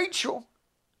was Rachel,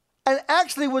 and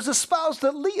actually was espoused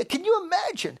to Leah. Can you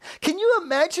imagine? Can you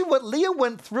imagine what Leah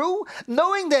went through,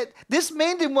 knowing that this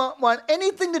man didn't want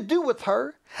anything to do with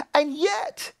her, and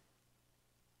yet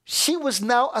she was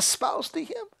now espoused to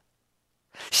him?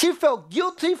 She felt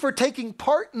guilty for taking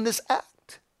part in this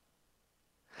act.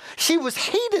 She was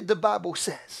hated, the Bible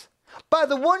says, by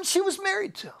the one she was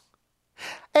married to.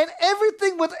 And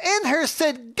everything within her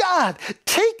said, God,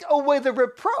 take away the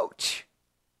reproach.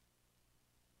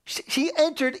 She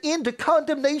entered into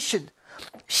condemnation.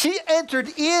 She entered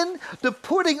in the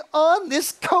putting on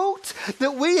this coat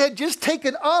that we had just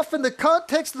taken off in the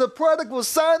context of the prodigal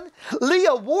son.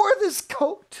 Leah wore this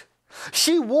coat.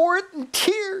 She wore it in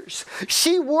tears.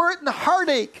 She wore it in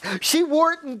heartache. She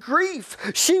wore it in grief.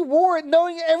 She wore it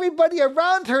knowing everybody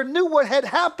around her knew what had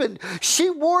happened. She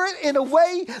wore it in a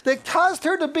way that caused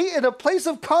her to be in a place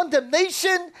of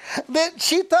condemnation that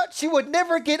she thought she would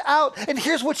never get out. And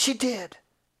here's what she did.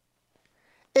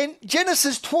 In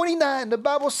Genesis 29, the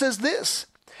Bible says this,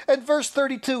 in verse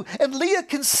 32, and Leah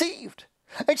conceived,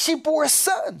 and she bore a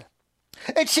son,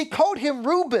 and she called him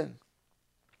Reuben.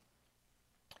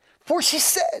 For she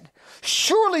said,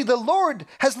 surely the Lord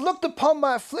has looked upon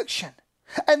my affliction,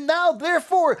 and now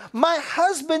therefore my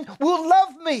husband will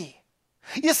love me.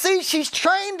 You see, she's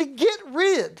trying to get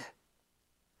rid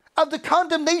of the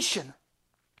condemnation.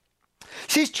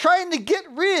 She's trying to get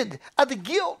rid of the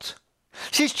guilt.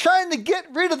 She's trying to get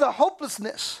rid of the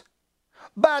hopelessness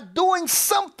by doing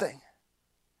something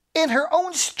in her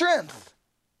own strength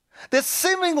that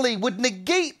seemingly would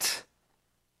negate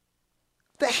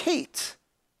the hate,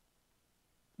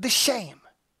 the shame,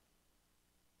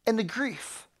 and the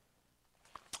grief.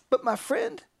 But my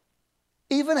friend,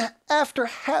 even after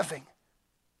having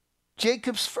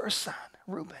Jacob's first son,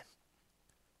 Reuben,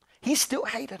 he still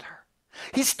hated her.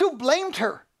 He still blamed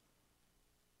her.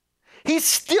 He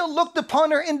still looked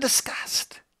upon her in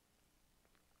disgust.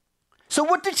 So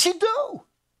what did she do?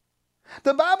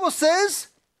 The Bible says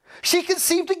she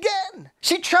conceived again.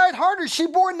 She tried harder. She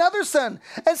bore another son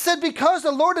and said, because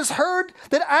the Lord has heard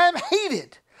that I am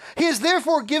hated, he has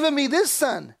therefore given me this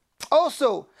son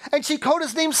also. And she called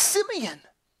his name Simeon,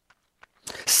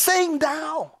 saying,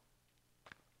 thou,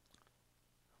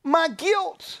 my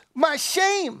guilt, my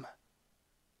shame,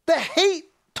 the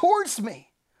hate towards me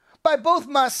by both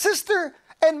my sister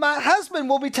and my husband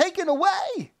will be taken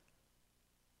away.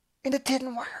 And it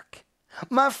didn't work.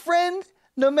 My friend,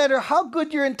 no matter how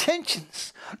good your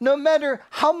intentions, no matter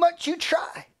how much you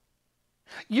try,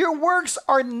 your works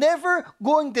are never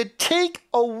going to take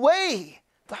away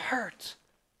the hurt,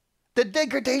 the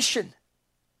degradation,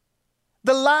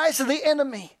 the lies of the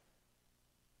enemy.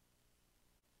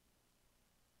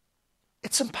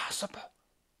 It's impossible.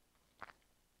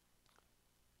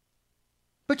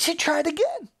 But she tried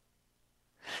again.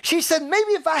 She said,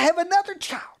 maybe if I have another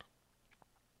child,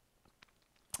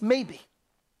 maybe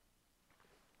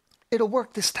it'll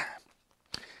work this time.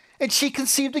 And she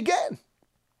conceived again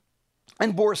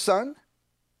and bore a son.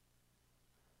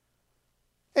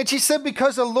 And she said,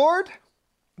 because the Lord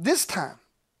this time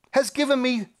has given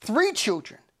me 3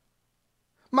 children,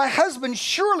 my husband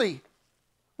surely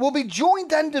will be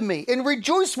joined unto me and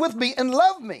rejoice with me and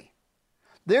love me.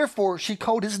 Therefore she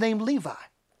called his name Levi,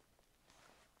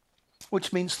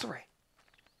 which means 3.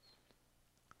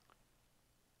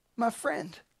 My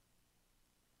friend,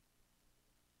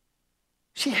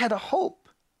 she had a hope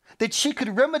that she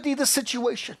could remedy the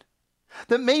situation.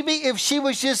 That maybe if she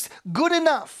was just good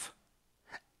enough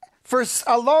for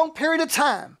a long period of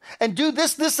time and do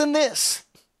this, this, and this,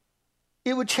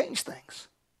 it would change things.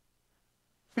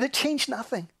 But it changed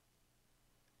nothing.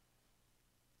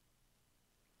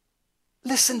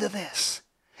 Listen to this.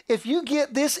 If you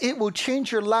get this, it will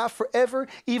change your life forever,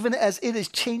 even as it has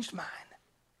changed mine.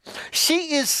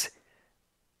 She is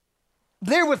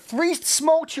there with 3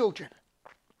 small children,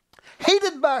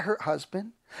 hated by her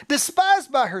husband,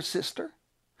 despised by her sister,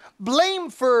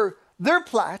 blamed for their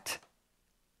plight,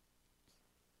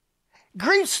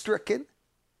 grief-stricken,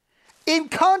 in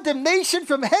condemnation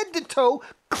from head to toe,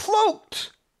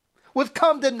 cloaked with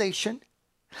condemnation,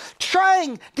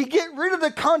 trying to get rid of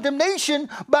the condemnation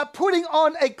by putting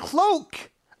on a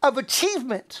cloak of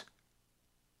achievement,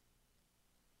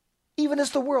 even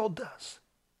as the world does,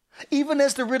 even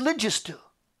as the religious do,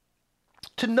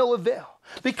 to no avail.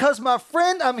 Because, my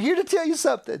friend, I'm here to tell you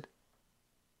something.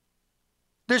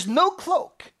 There's no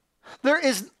cloak. There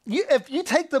is, if you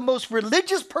take the most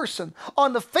religious person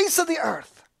on the face of the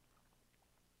earth,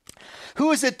 who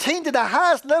has attained to the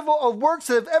highest level of works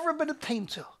that have ever been attained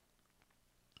to,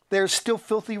 there's still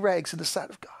filthy rags in the sight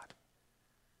of God.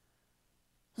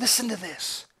 Listen to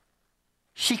this.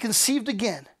 She conceived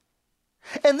again.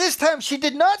 And this time she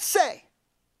did not say,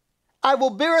 I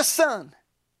will bear a son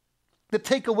to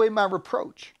take away my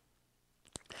reproach.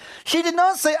 She did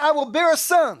not say, I will bear a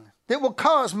son that will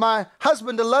cause my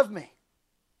husband to love me.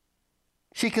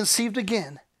 She conceived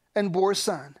again and bore a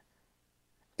son.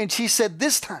 And she said,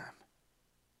 this time,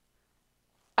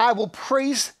 I will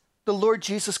praise the Lord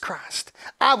Jesus Christ.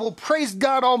 I will praise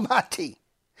God Almighty.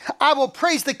 I will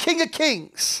praise the King of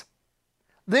Kings.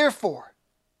 Therefore,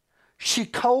 she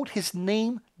called his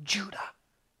name Judah,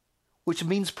 which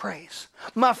means praise.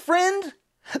 My friend,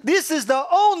 this is the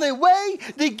only way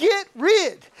to get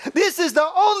rid. This is the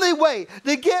only way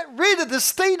to get rid of the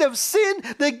state of sin,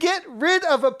 to get rid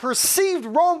of a perceived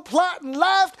wrong plot in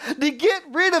life, to get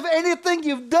rid of anything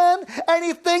you've done,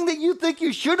 anything that you think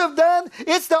you should have done.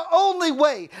 It's the only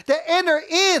way to enter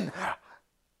in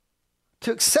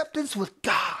to acceptance with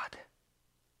God.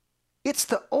 It's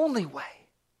the only way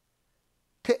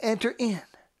to enter in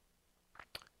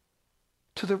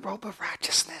to the robe of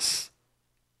righteousness.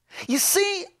 You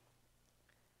see,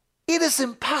 it is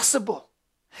impossible.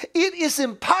 It is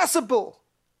impossible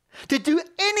to do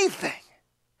anything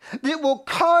that will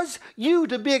cause you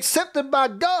to be accepted by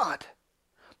God,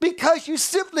 because you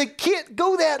simply can't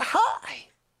go that high.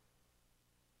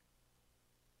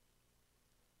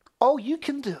 All you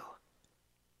can do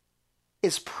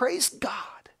is praise God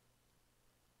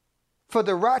for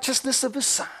the righteousness of his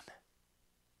Son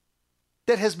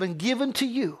that has been given to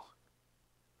you,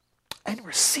 and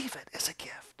receive it as a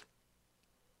gift.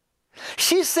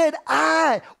 She said,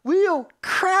 I will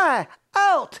cry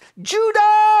out,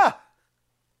 Judah!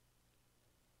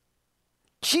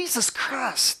 Jesus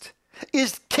Christ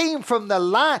came from the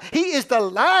lion. He is the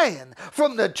lion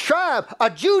from the tribe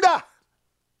of Judah.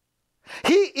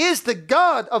 He is the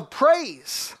God of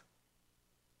praise.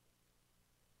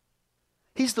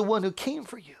 He's the one who came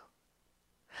for you.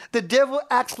 The devil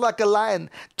acts like a lion,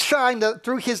 trying to,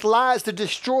 through his lies, to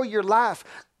destroy your life.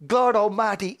 God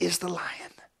Almighty is the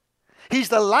lion. He's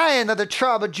the lion of the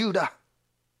tribe of Judah.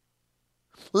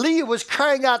 Leah was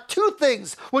crying out two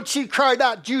things when she cried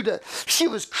out Judah. She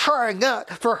was crying out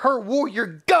for her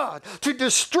warrior God to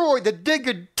destroy the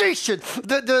degradation,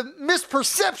 the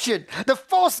misperception, the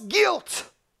false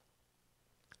guilt.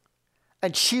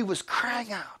 And she was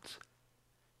crying out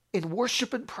in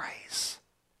worship and praise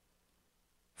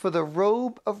for the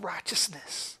robe of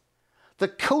righteousness, the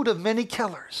coat of many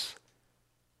colors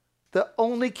that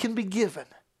only can be given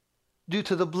due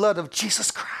to the blood of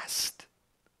Jesus Christ.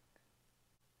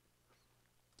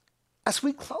 As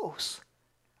we close,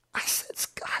 I sense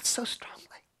God so strongly.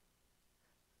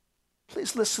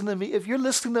 Please listen to me. If you're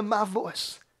listening to my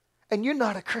voice and you're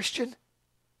not a Christian,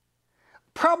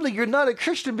 probably you're not a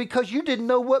Christian because you didn't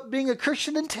know what being a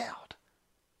Christian entailed.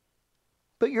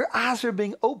 But your eyes are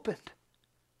being opened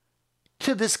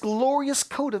to this glorious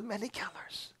coat of many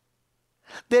colors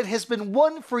that has been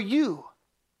won for you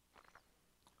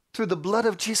through the blood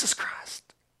of Jesus Christ.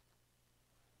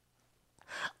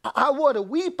 I want to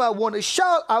weep. I want to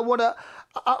shout.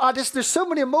 There's so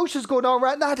many emotions going on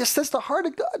right now. I just sense the heart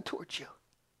of God towards you.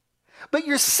 But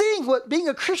you're seeing what being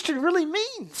a Christian really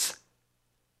means.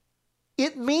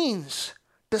 It means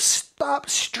to stop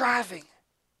striving.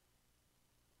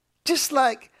 Just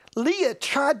like Leah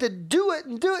tried to do it,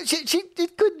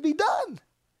 it couldn't be done.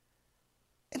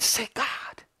 And say,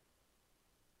 God,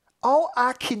 all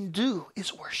I can do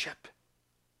is worship.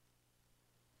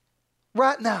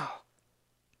 Right now,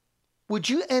 would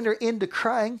you enter into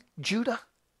crying, Judah?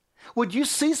 Would you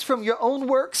cease from your own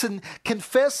works and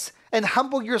confess and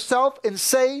humble yourself and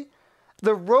say,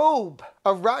 the robe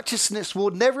of righteousness will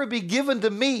never be given to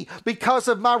me because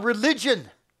of my religion,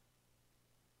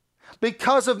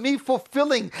 because of me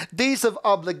fulfilling days of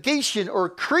obligation or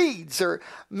creeds or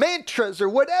mantras or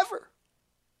whatever,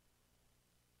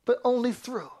 but only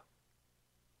through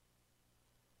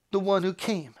the one who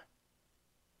came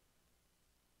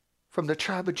from the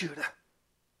tribe of Judah,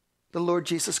 the Lord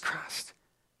Jesus Christ.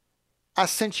 I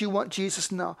sense you want Jesus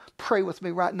now. Pray with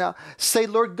me right now. Say,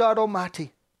 Lord God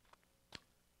Almighty,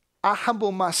 I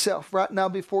humble myself right now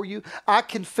before you. I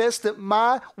confess that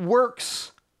my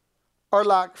works are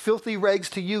like filthy rags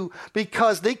to you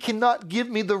because they cannot give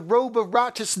me the robe of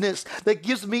righteousness that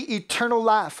gives me eternal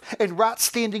life and right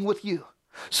standing with you.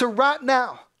 So right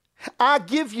now, I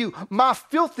give you my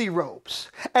filthy robes,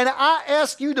 and I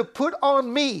ask you to put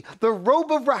on me the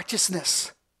robe of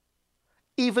righteousness,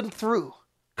 even through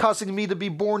causing me to be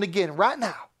born again right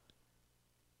now.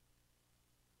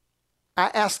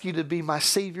 I ask you to be my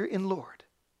Savior and Lord.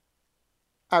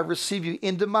 I receive you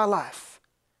into my life.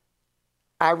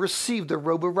 I receive the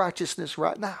robe of righteousness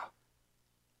right now.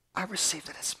 I receive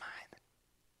it as mine.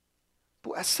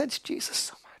 Boy, I sense Jesus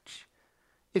so much.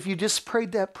 If you just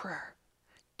prayed that prayer,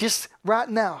 just right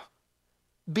now,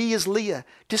 be as Leah.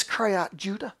 Just cry out,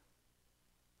 Judah.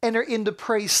 Enter into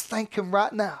praise. Thank him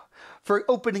right now for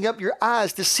opening up your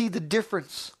eyes to see the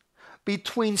difference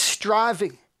between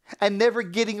striving and never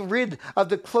getting rid of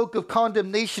the cloak of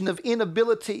condemnation, of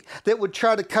inability that would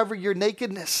try to cover your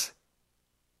nakedness.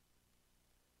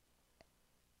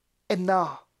 And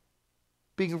now,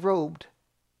 being robed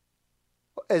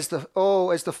as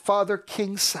the Father,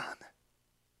 King, Son,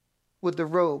 with the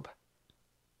robe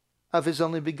of his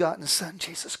only begotten Son,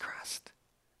 Jesus Christ.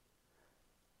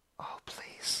 Oh,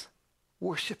 please,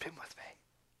 worship him with me.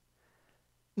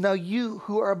 Now you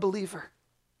who are a believer,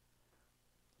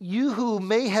 you who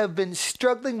may have been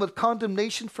struggling with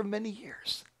condemnation for many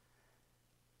years,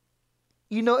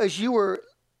 you know, as you were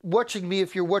watching me,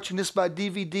 if you're watching this by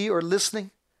DVD or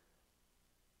listening,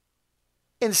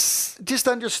 and just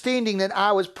understanding that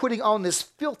I was putting on this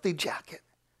filthy jacket,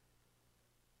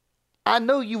 I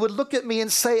know you would look at me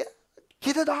and say,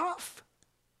 get it off.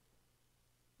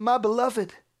 My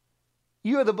beloved,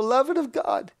 you are the beloved of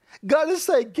God. God is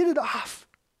saying, get it off.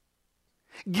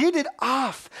 Get it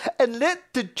off and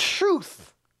let the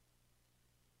truth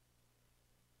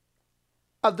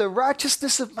of the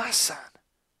righteousness of my Son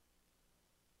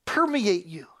permeate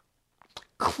you,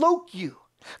 cloak you,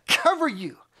 cover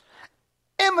you,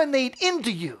 emanate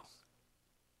into you,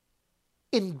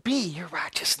 and be your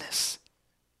righteousness.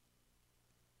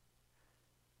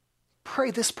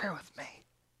 Pray this prayer with me.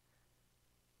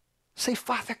 Say,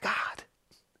 Father God,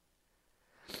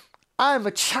 I am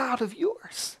a child of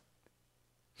yours.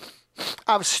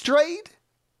 I've strayed.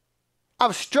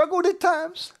 I've struggled at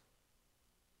times,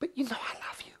 but you know I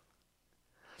love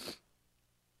you.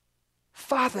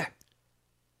 Father,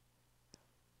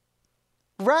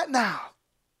 right now,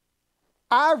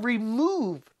 I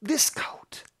remove this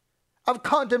coat of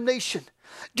condemnation.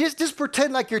 Just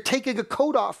pretend like you're taking a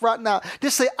coat off right now.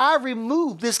 Just say, I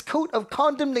remove this coat of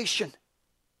condemnation.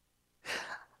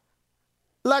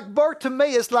 Like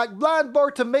Bartimaeus, like blind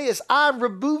Bartimaeus, I'm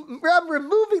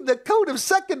removing the coat of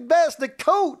second best, the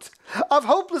coat of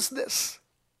hopelessness.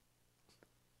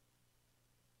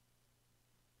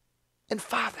 And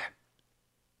Father,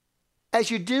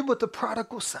 as you did with the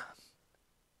prodigal son,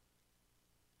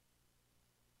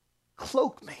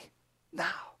 cloak me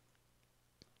now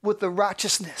with the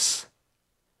righteousness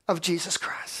of Jesus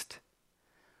Christ.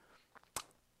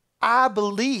 I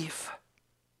believe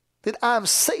that I am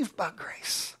saved by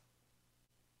grace.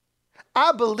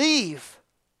 I believe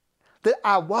that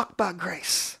I walk by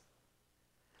grace.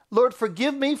 Lord,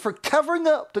 forgive me for covering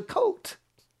up the coat.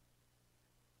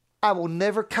 I will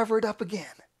never cover it up again.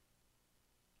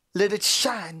 Let it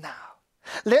shine now.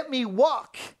 Let me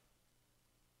walk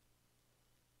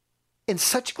in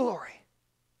such glory.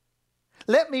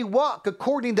 Let me walk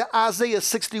according to Isaiah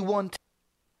 61.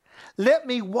 Let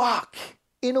me walk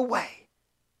in a way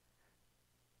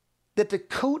that the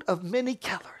coat of many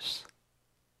colors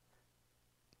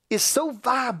is so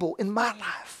viable in my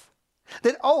life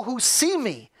that all who see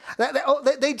me,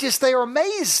 they are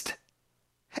amazed.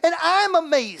 And I'm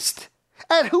amazed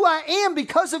at who I am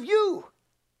because of you.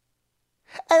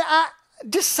 And I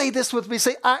just say this with me.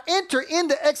 Say, I enter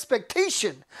into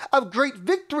expectation of great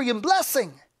victory and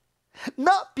blessing.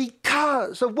 Not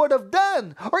because of what I've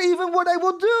done or even what I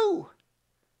will do,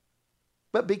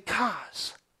 but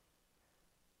because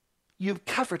you've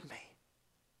covered me,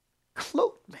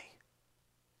 cloaked me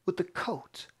with the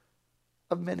coat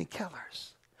of many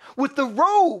colors, with the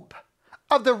robe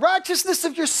of the righteousness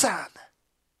of your Son.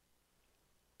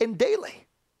 And daily,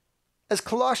 as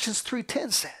Colossians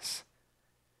 3:10 says,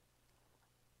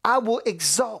 I will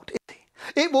exalt it.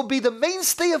 It will be the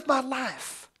mainstay of my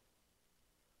life.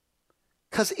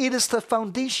 Because it is the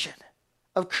foundation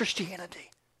of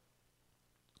Christianity.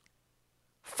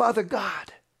 Father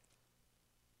God,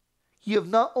 you have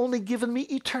not only given me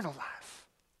eternal life,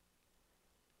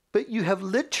 but you have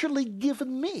literally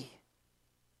given me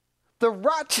the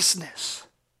righteousness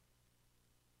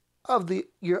of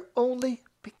your only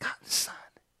begotten Son.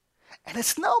 And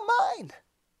it's not mine.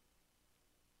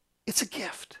 It's a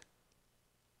gift.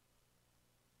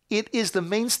 It is the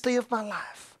mainstay of my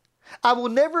life. I will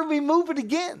never remove it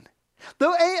again.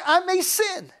 Though I may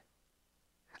sin,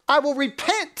 I will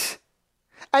repent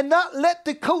and not let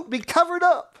the coat be covered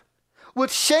up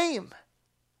with shame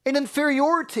and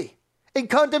inferiority and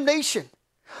condemnation.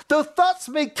 Though thoughts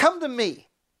may come to me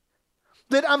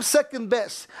that I'm second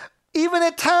best, even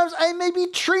at times I may be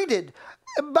treated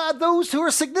by those who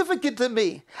are significant to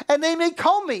me, and they may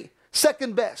call me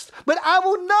second best. But I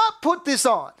will not put this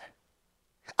on.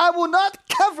 I will not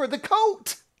cover the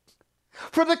coat.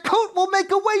 For the coat will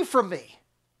make away from me.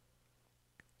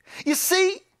 You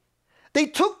see, they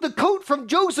took the coat from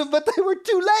Joseph, but they were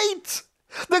too late.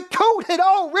 The coat had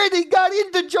already got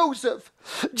into Joseph.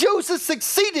 Joseph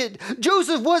succeeded.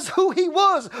 Joseph was who he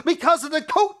was because of the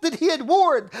coat that he had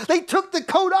worn. They took the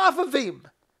coat off of him,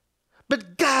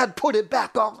 but God put it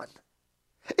back on.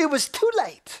 It was too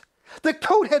late. The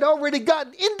coat had already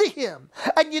gotten into him.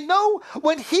 And you know,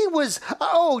 when he was,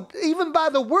 even by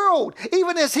the world,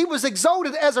 even as he was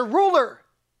exalted as a ruler,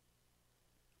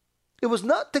 it was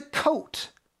not the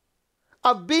coat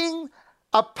of being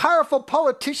a powerful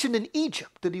politician in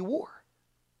Egypt that he wore,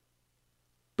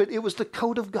 but it was the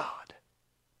coat of God,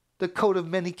 the coat of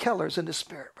many colors in the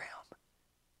spirit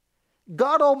realm.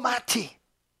 God Almighty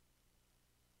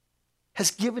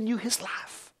has given you his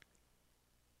life.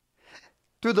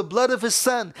 Through the blood of his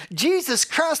Son, Jesus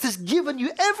Christ has given you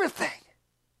everything.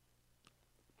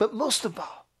 But most of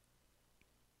all,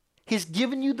 he's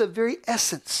given you the very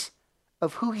essence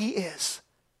of who he is,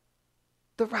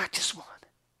 the righteous one.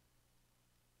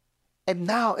 And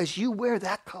now as you wear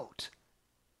that coat,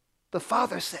 the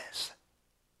Father says,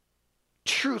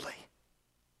 truly,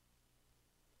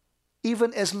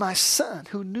 even as my Son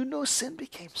who knew no sin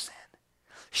became sin,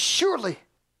 surely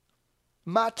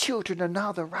my children are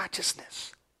now the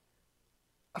righteousness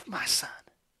of my Son.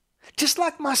 Just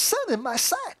like my Son in my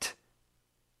sight.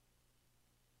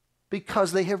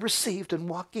 Because they have received and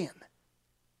walk in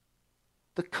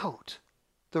the coat,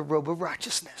 the robe of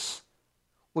righteousness,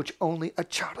 which only a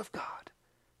child of God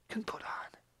can put on.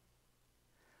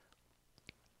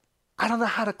 I don't know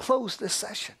how to close this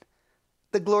session.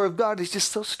 The glory of God is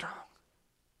just so strong.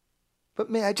 But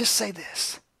may I just say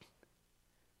this?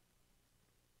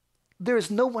 There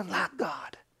is no one like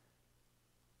God.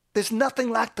 There's nothing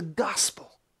like the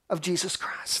gospel of Jesus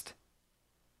Christ.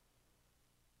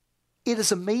 It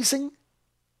is amazing.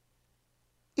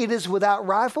 It is without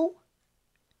rival.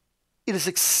 It is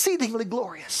exceedingly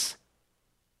glorious.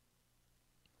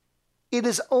 It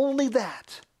is only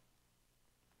that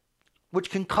which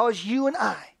can cause you and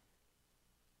I,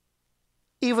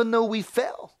 even though we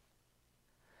fell,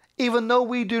 even though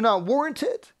we do not warrant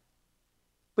it,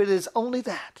 but it is only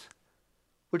that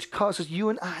which causes you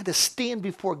and I to stand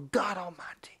before God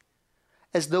Almighty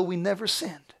as though we never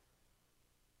sinned,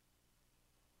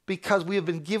 because we have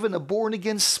been given a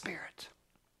born-again spirit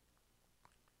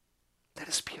that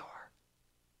is pure.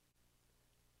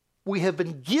 We have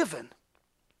been given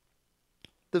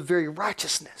the very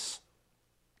righteousness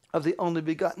of the only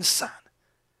begotten Son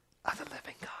of the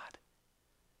living God.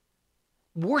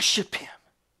 Worship him.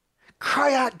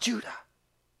 Cry out, Judah.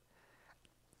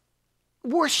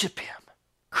 Worship him.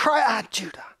 Cry out,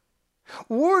 Judah.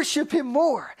 Worship him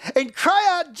more and cry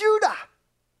out, Judah.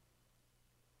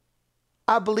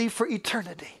 I believe for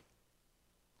eternity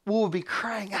we will be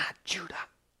crying out, Judah,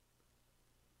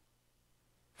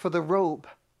 for the robe,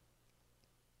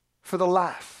 for the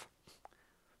life,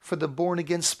 for the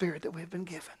born-again spirit that we have been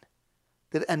given,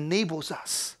 that enables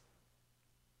us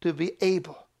to be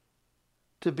able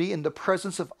to be in the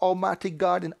presence of Almighty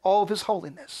God in all of his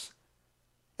holiness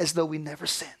as though we never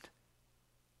sinned.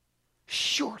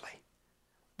 Surely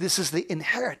this is the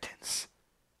inheritance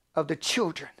of the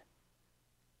children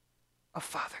of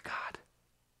Father God.